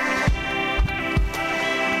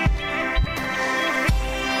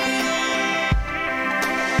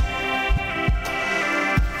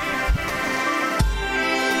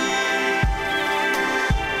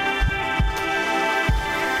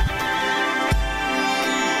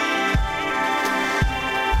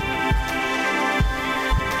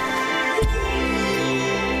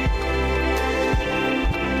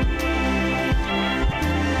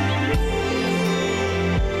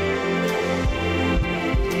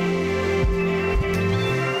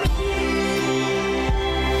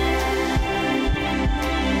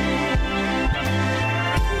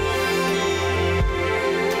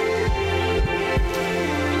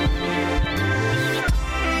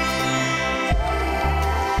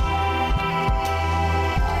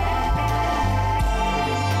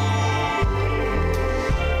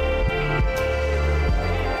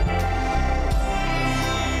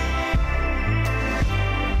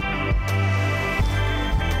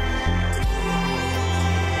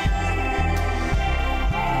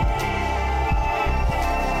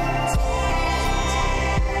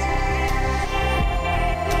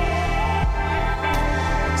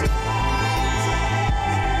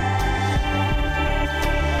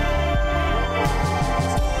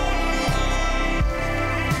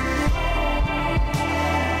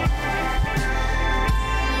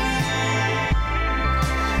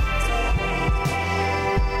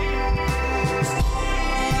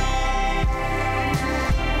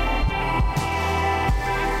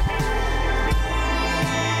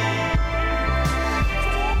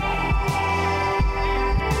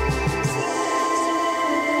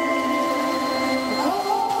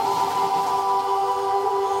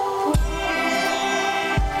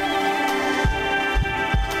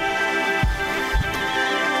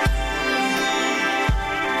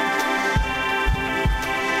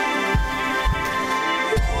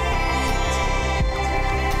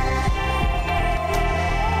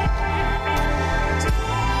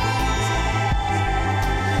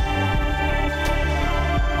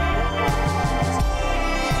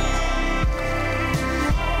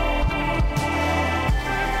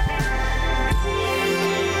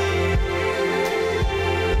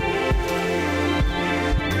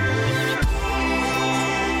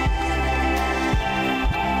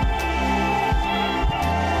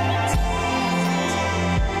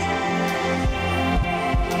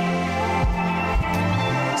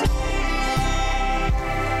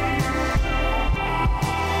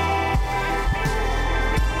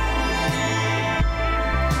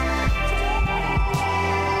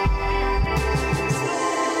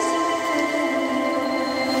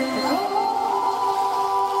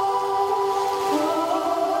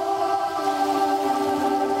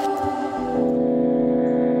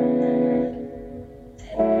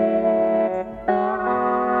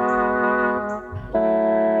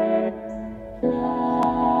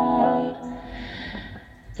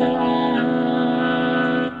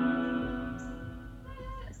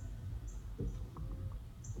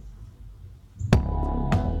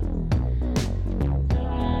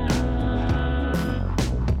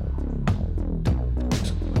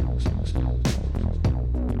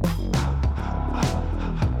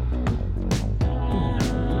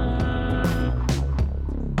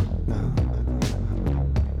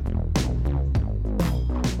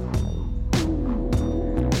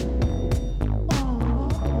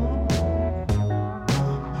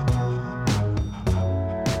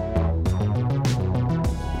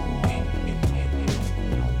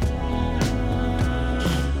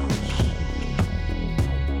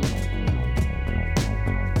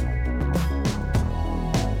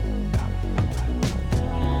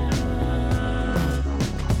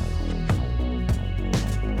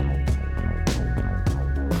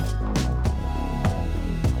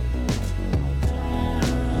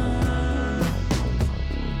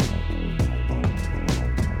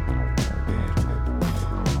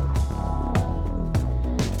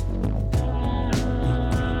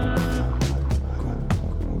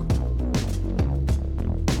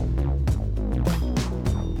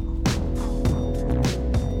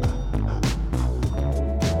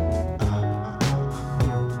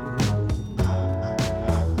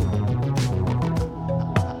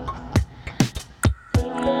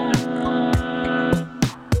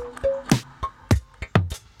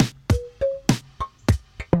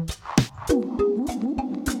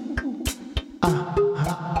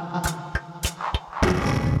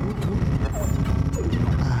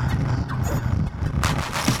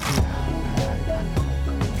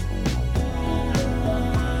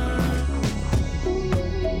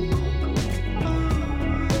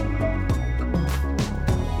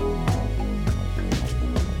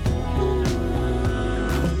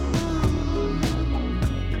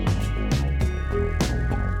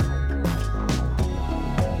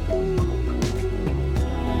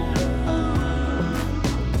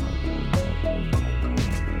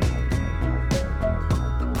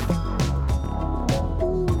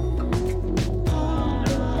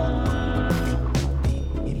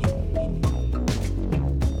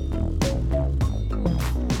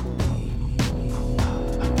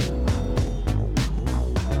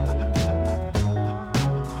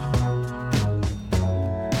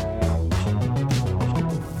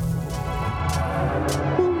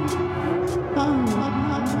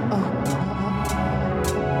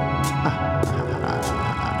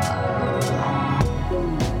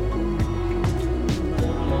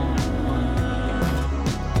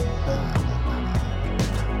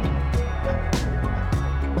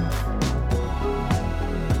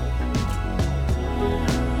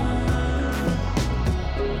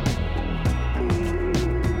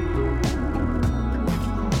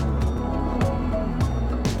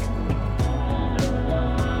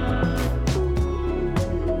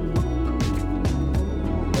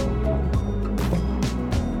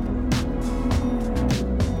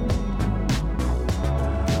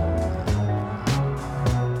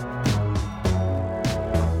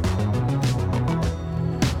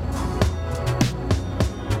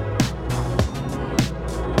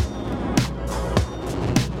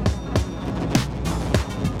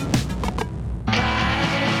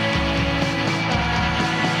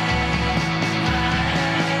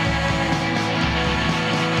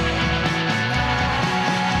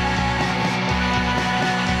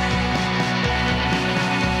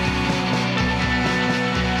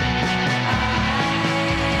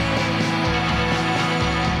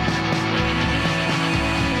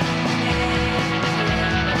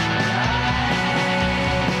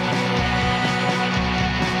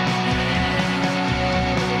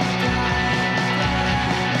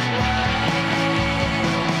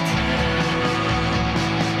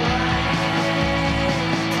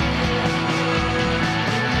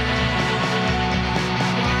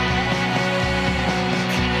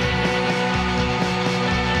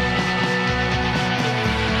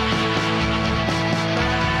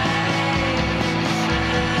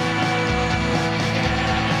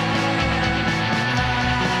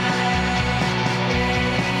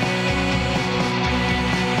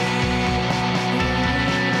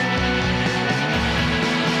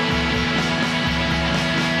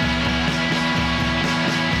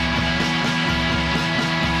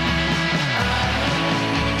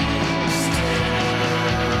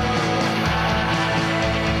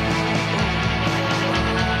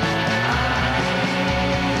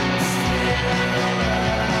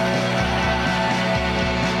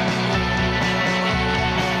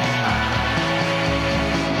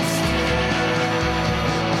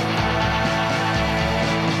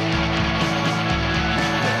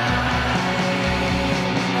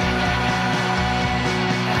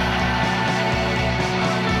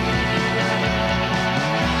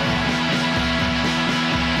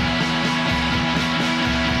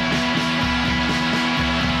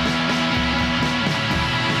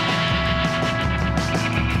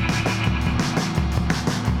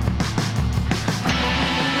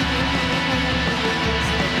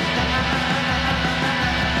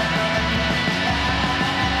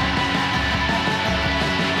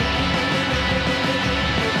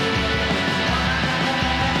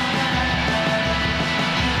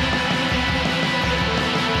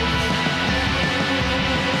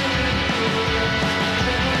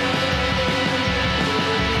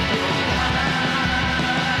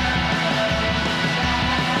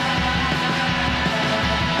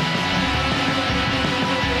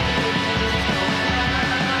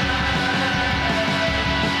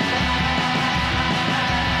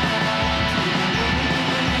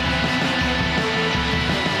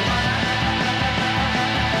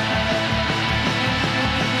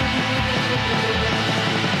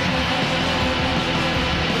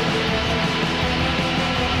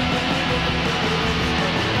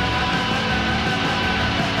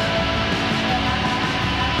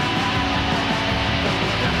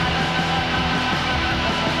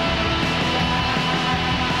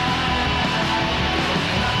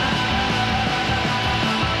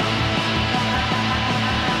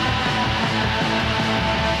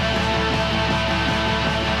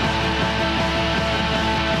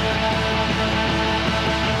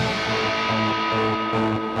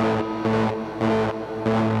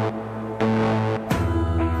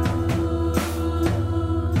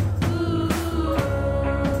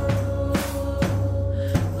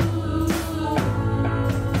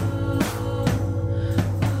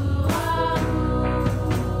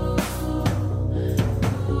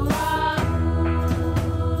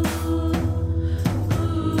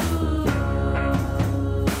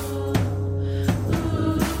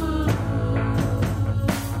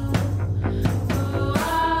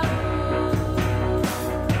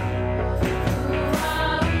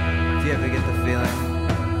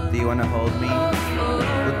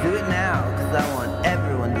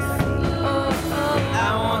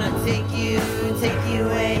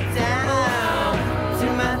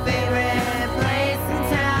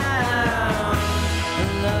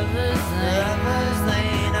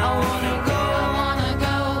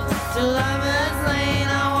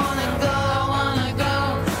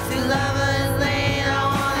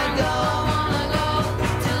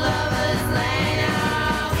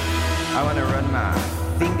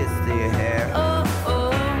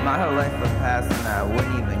 life would pass and I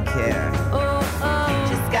wouldn't even care.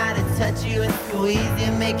 Just gotta touch you and squeeze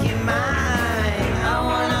you, make you mine. I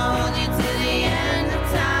wanna hold you to the end of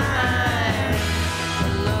time.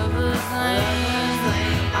 Lover's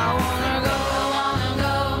lane, I wanna go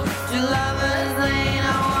to Lover's lane.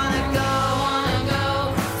 I wanna go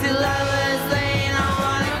to Lover's lane. I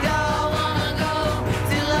wanna go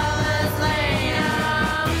to Lover's lane.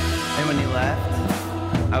 And when he left,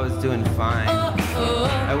 I was doing fine.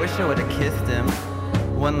 I wish I would've kissed him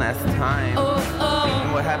one last time.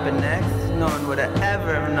 And what happened next, no one would've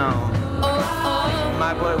ever known.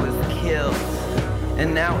 My boy was killed,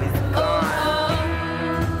 and now he's gone.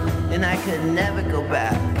 And I could never go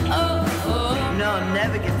back. No, I'll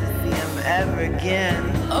never get to see him ever again.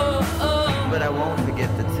 But I won't forget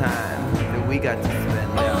the time that we got to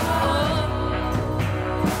spend down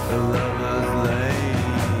the Lover's Lane.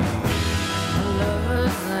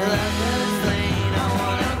 Lover's Lane, I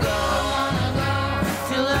wanna go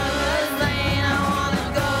to Lover's Lane. I wanna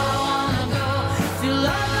go to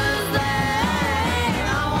Lover's Lane.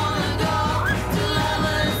 I wanna go to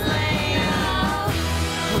Lover's Lane.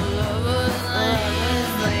 Lover's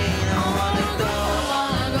Lane, I wanna go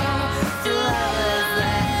to Lover's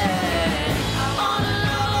Lane. I wanna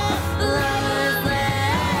go to Lover's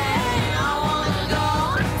Lane. I wanna go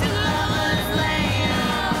to Lover's Lane.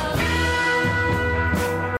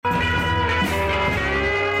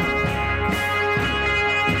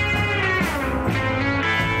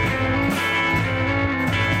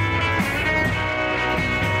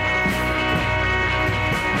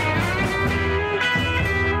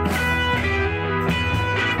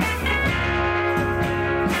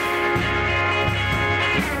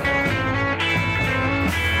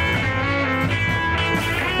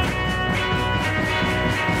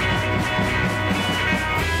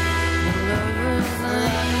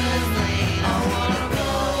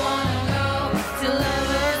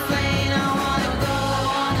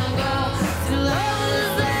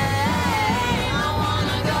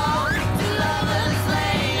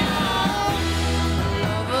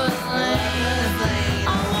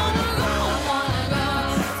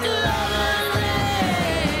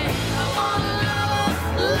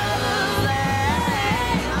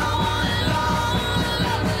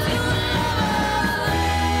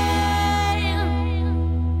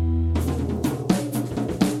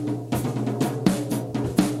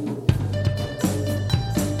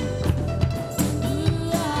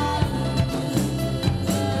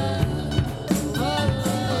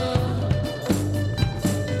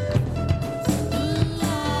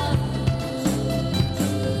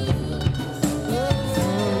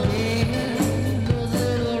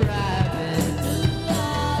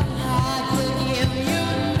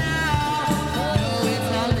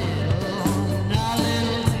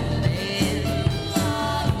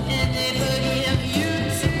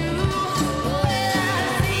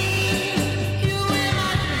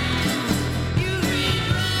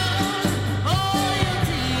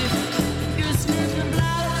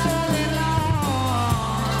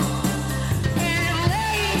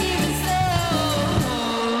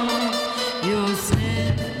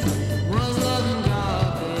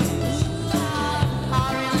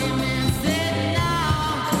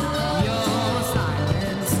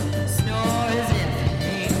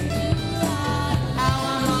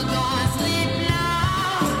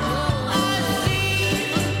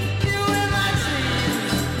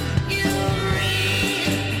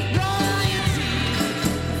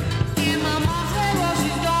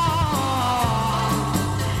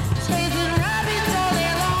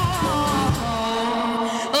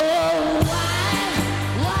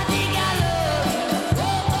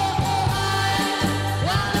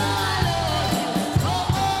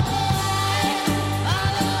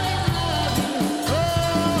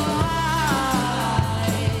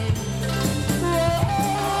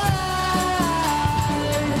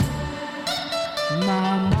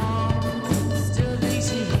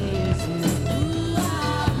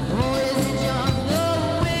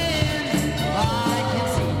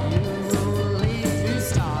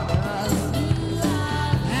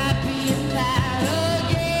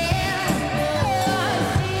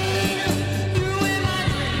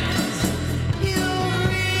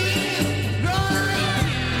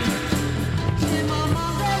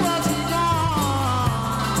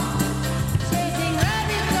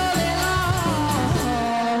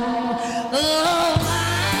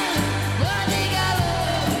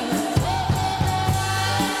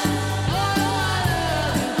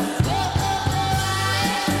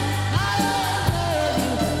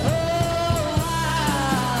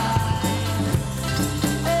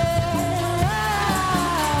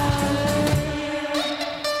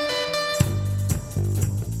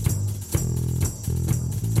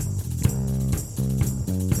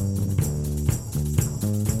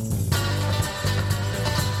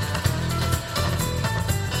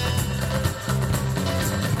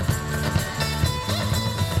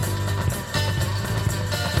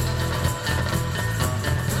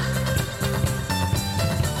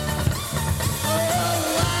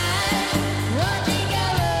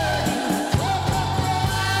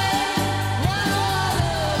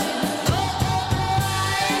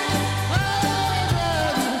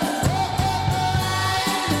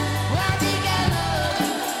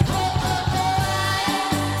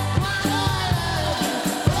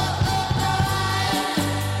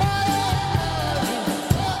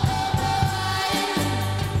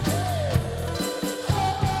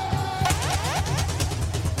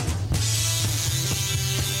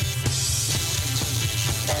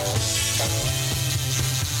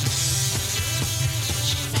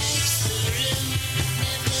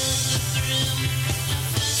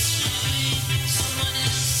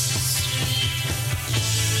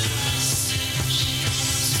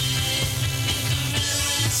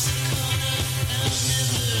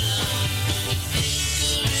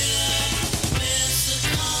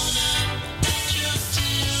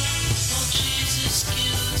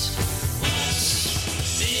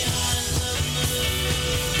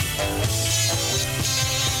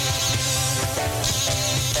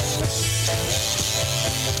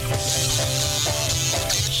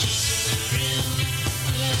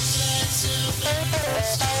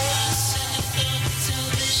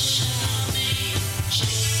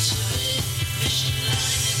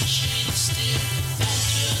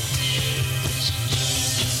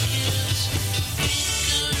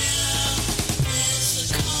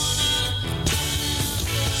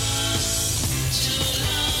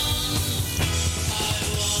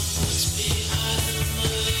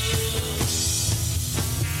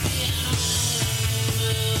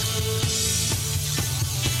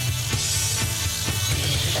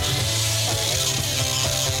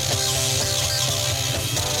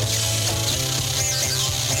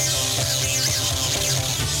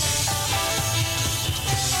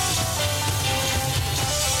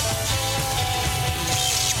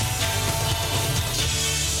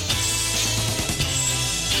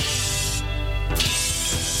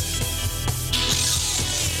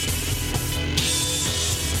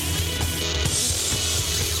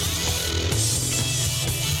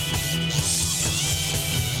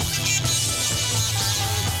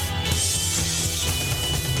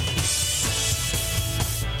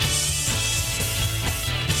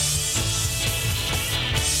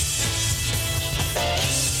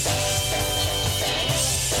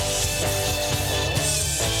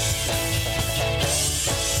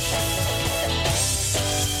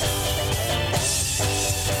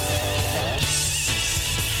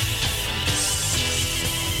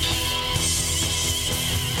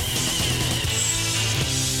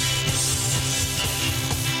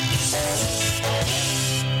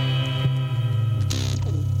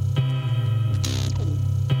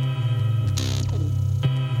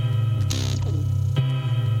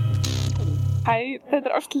 Hæ, þetta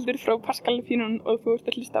Ásthildur frá Pascal Fínun og þú ert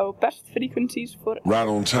að hlusta á Best Frequencies for Right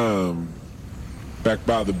on time, back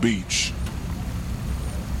by the beach.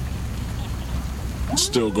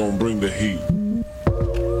 Still gonna bring the heat.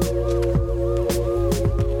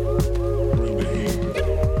 Bring the heat.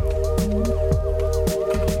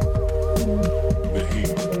 The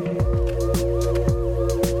heat.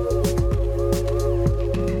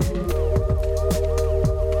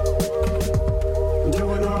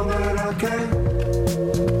 Doing all that I can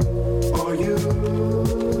for you.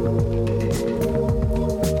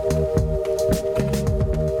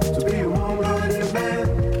 To be a warm-blooded man,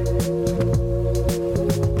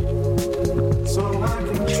 so I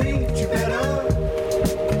can treat you better.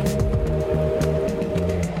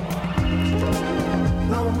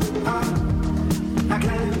 No, I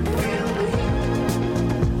can't feel the heat.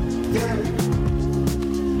 Yeah,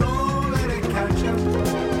 don't let it catch you.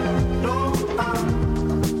 No,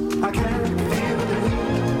 I can't feel the heat.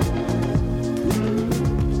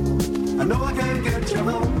 I know I can't get you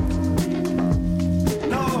home.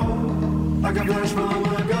 No, like a flash from a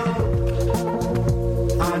gun.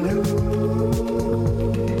 I knew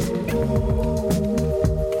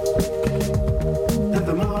that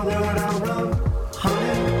the more that I run,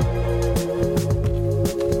 honey,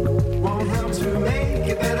 won't help to make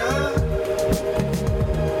it better.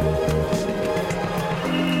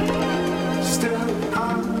 Still,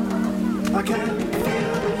 I can't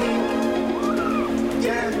feel the heat.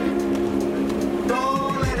 Yeah,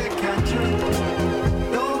 don't let it catch you.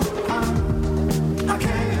 No, I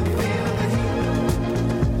can't feel the heat.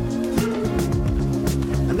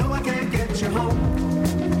 I know I can't get you home.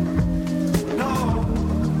 No.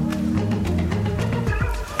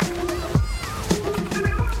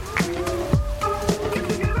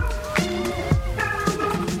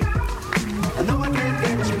 I know I can't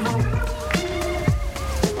get you home.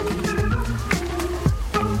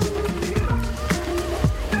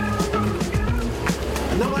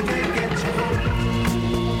 I know I can't get you home.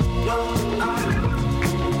 No,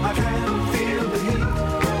 I can't feel the heat.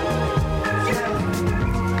 Yeah,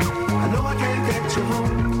 I know I can't get you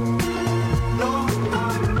home. No,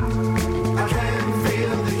 I can't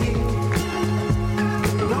feel the heat.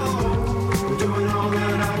 No, I'm doing all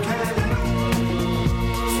that I can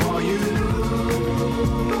for you.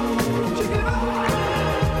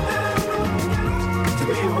 To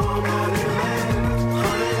be a warm-blooded man,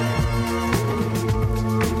 honey,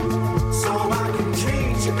 so I can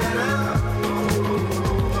treat you better.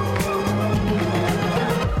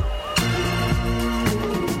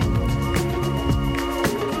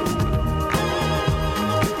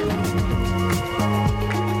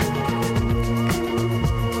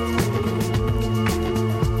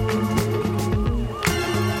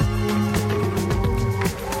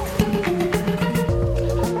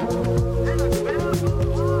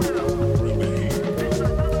 Bring the heat.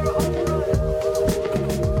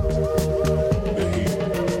 The heat.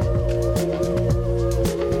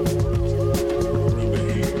 Bring the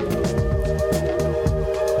heat. The heat.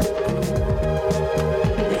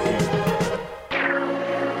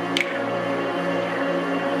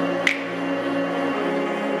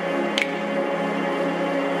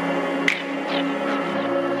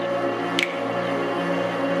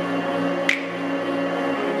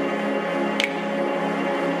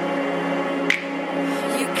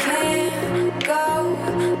 You can't go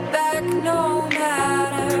back no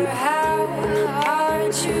matter how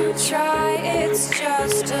hard you try. It's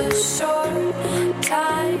just a short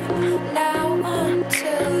time now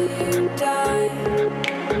until you die.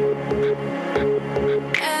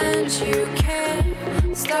 And you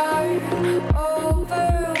can't start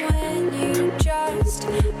over when you just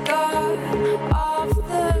got off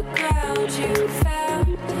the ground. You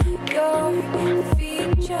found your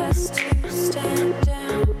feet just to stand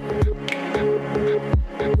down.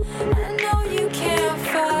 I know you can't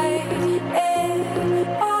fight it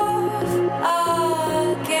off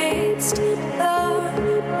against the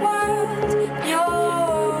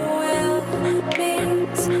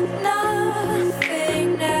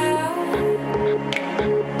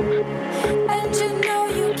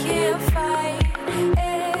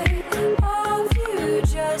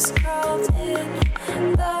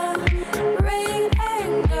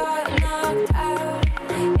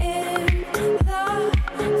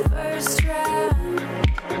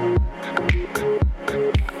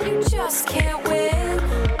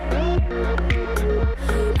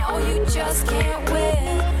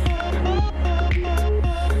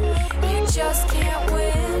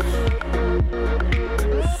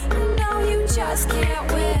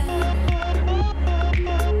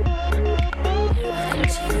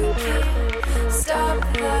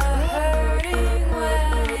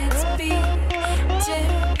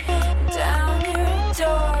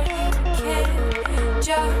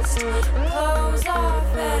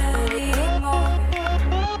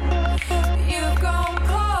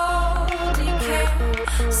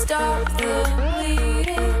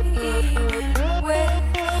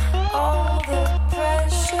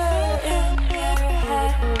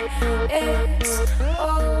It's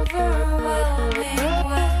overwhelming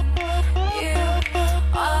when you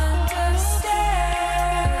understand.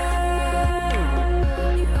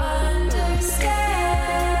 You understand.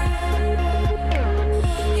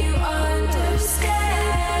 You understand.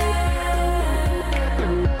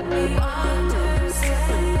 You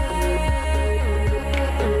understand.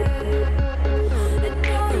 And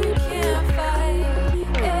no, you can't fight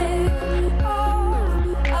it all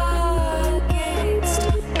against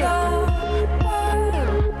the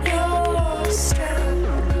world. Your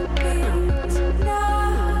strength means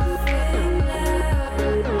nothing now.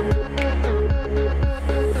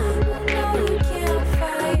 No, you can't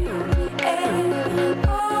fight it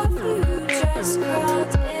off. You just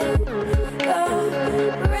crawled in the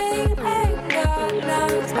ring and got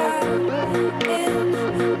knocked out in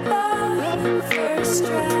the first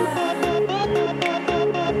round.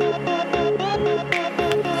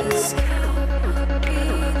 This can't be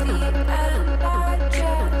the end. I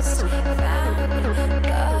just found the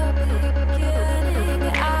beginning.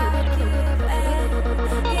 I'd give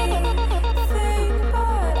anything,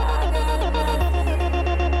 but I got nothing.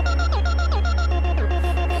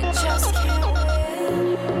 You just can't win.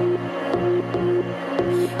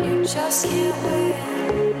 You just can't win.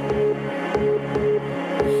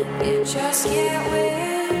 You just can't win.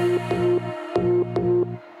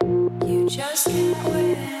 You just can't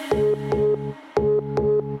win.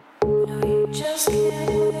 No, you just can't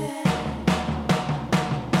win.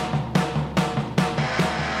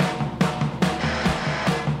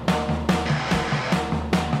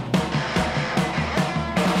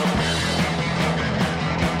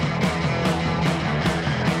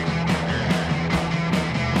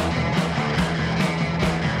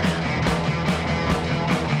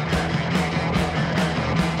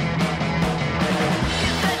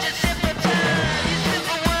 Such a simple time, you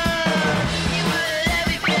simple world. You were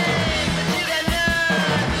everything, but you got none.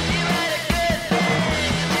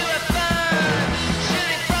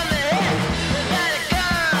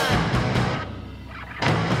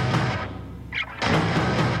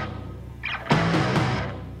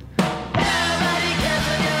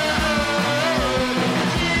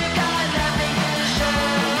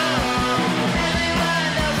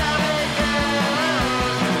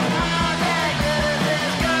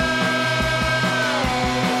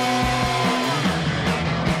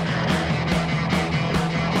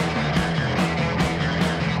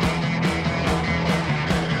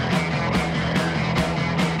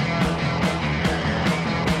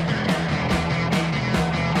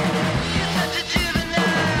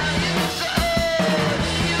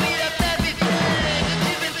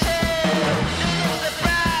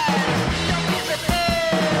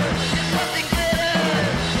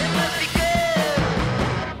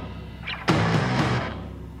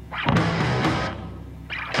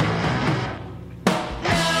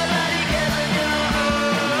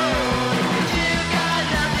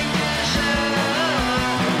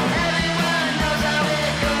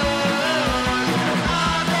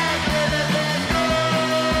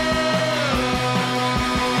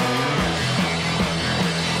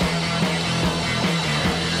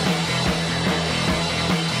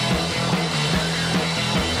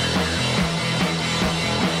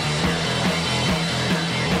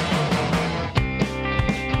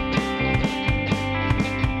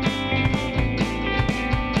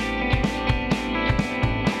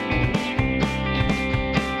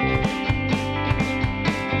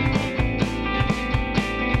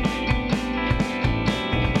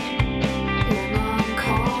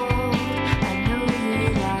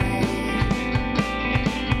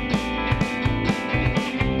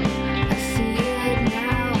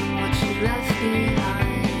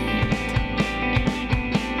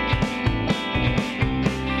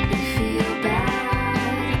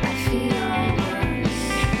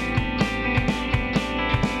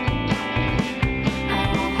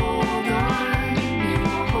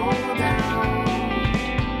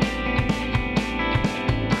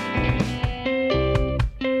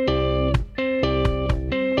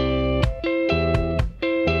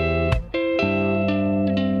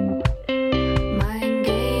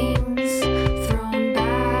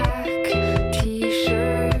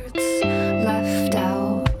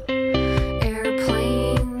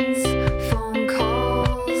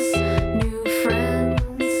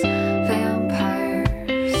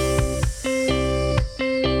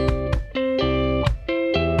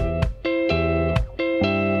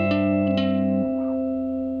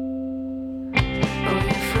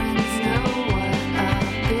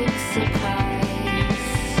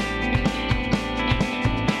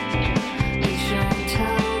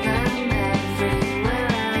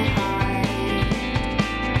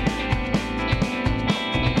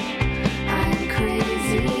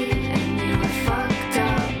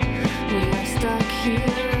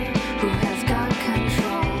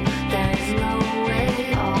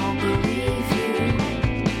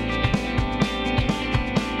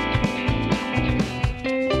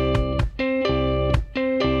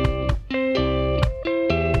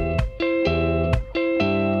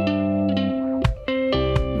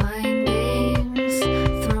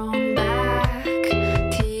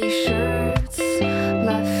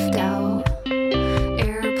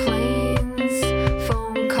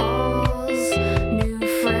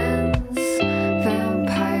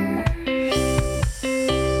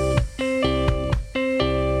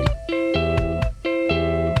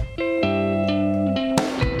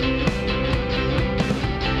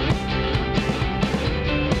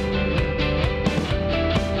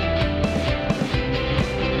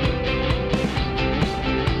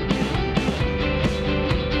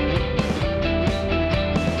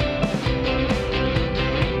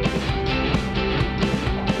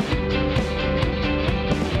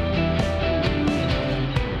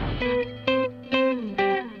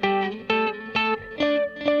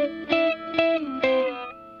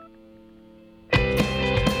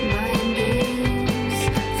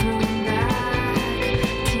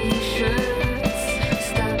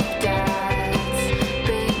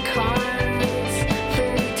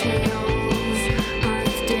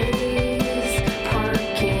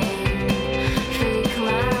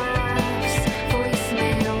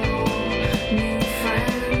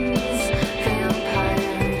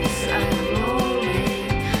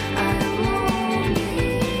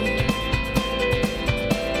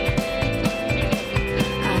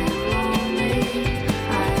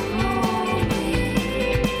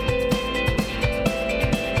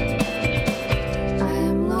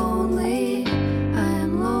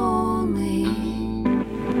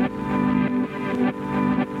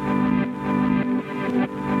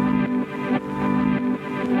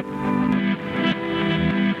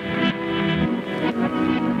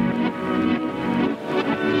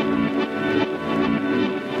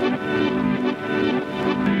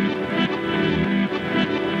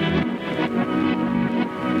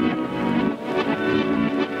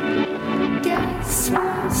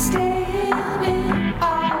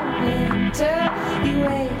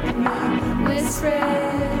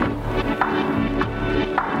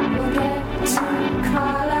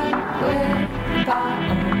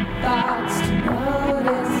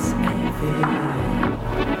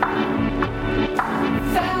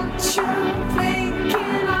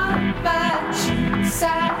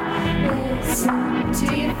 Listen to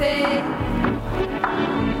your fate.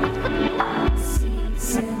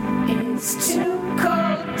 Season is too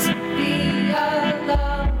cold to be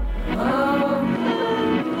alone. Oh.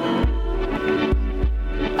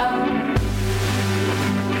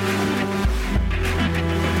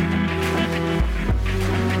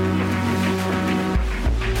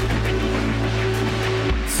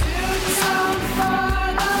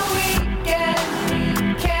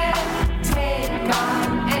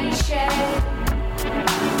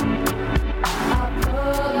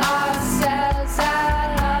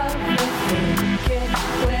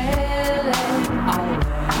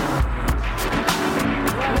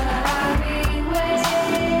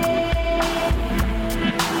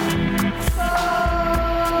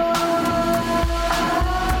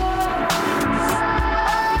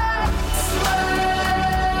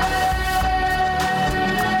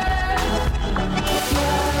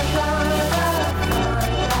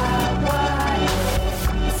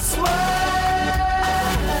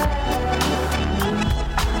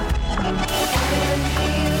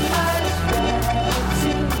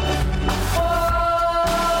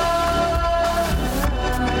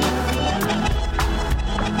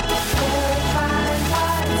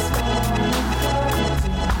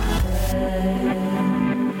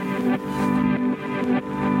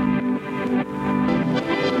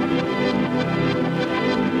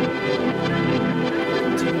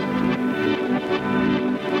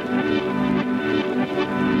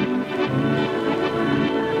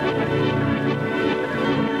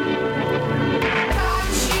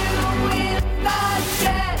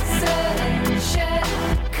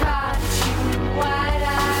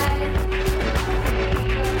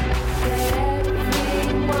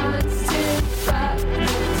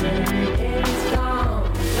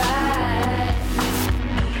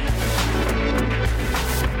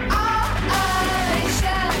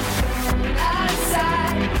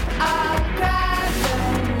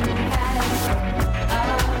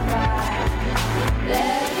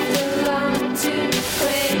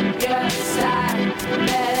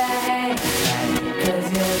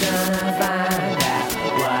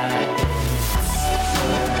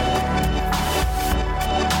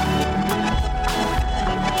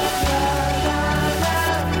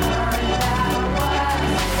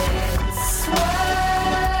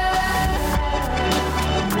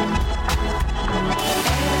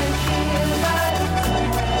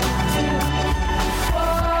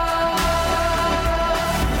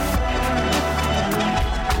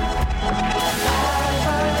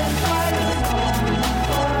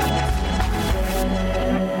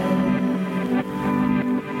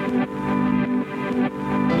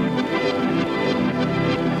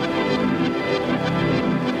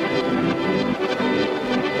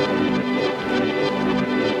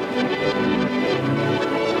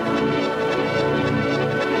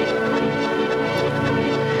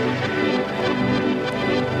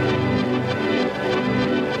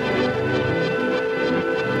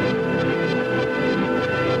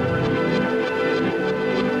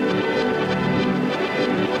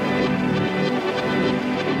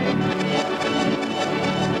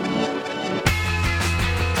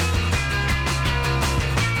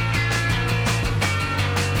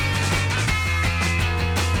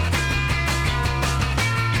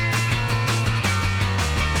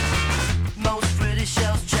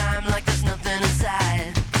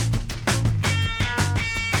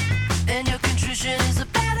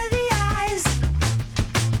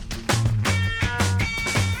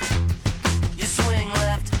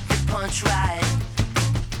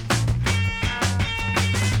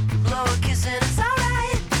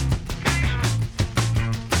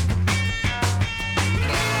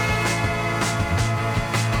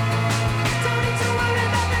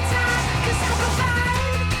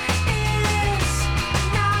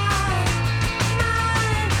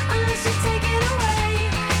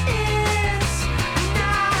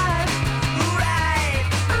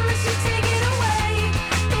 Unless you take it away,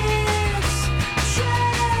 it's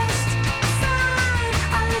just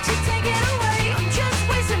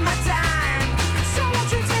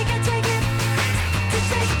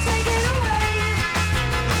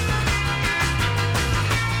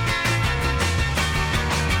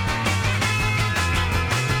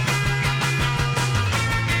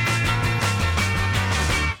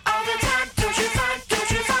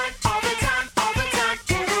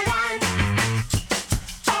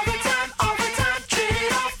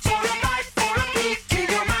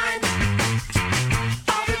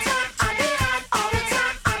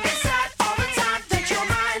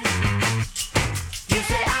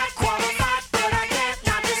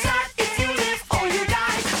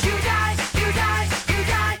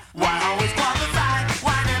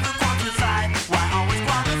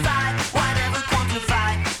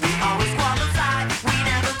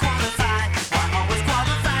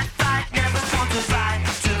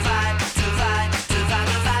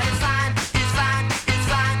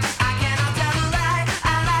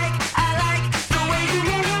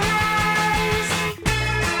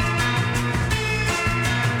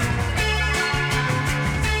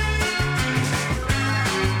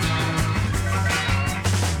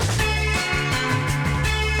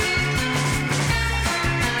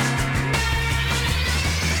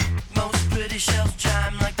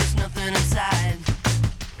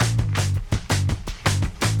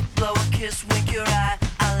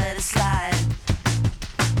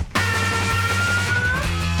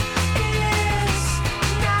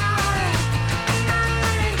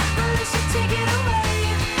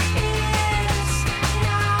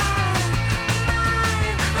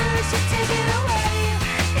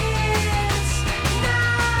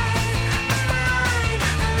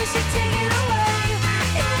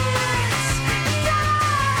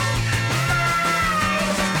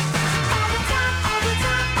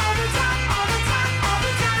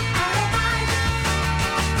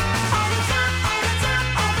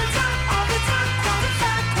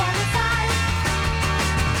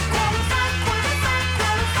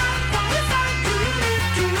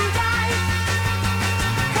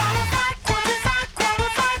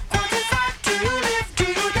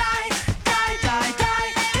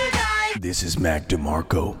Mac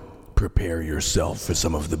DeMarco. Prepare yourself for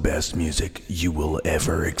some of the best music you will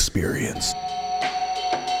ever experience.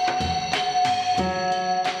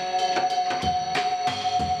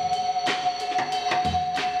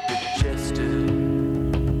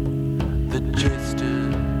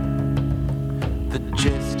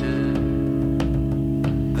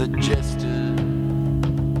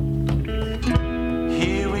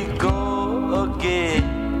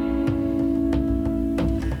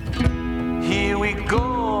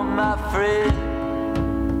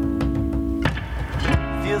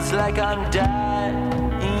 Like I'm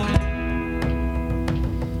dying,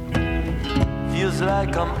 feels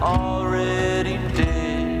like I'm already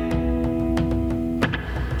dead.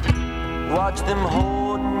 Watch them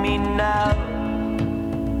hold me now,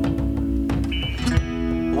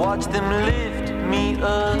 watch them lift me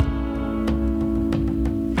up.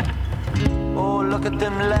 Oh, look at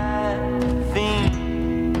them laughing,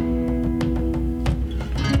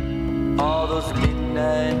 all those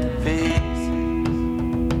midnight faces.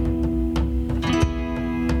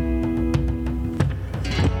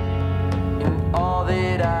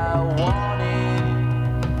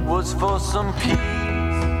 For some peace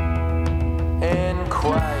and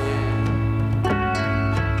quiet.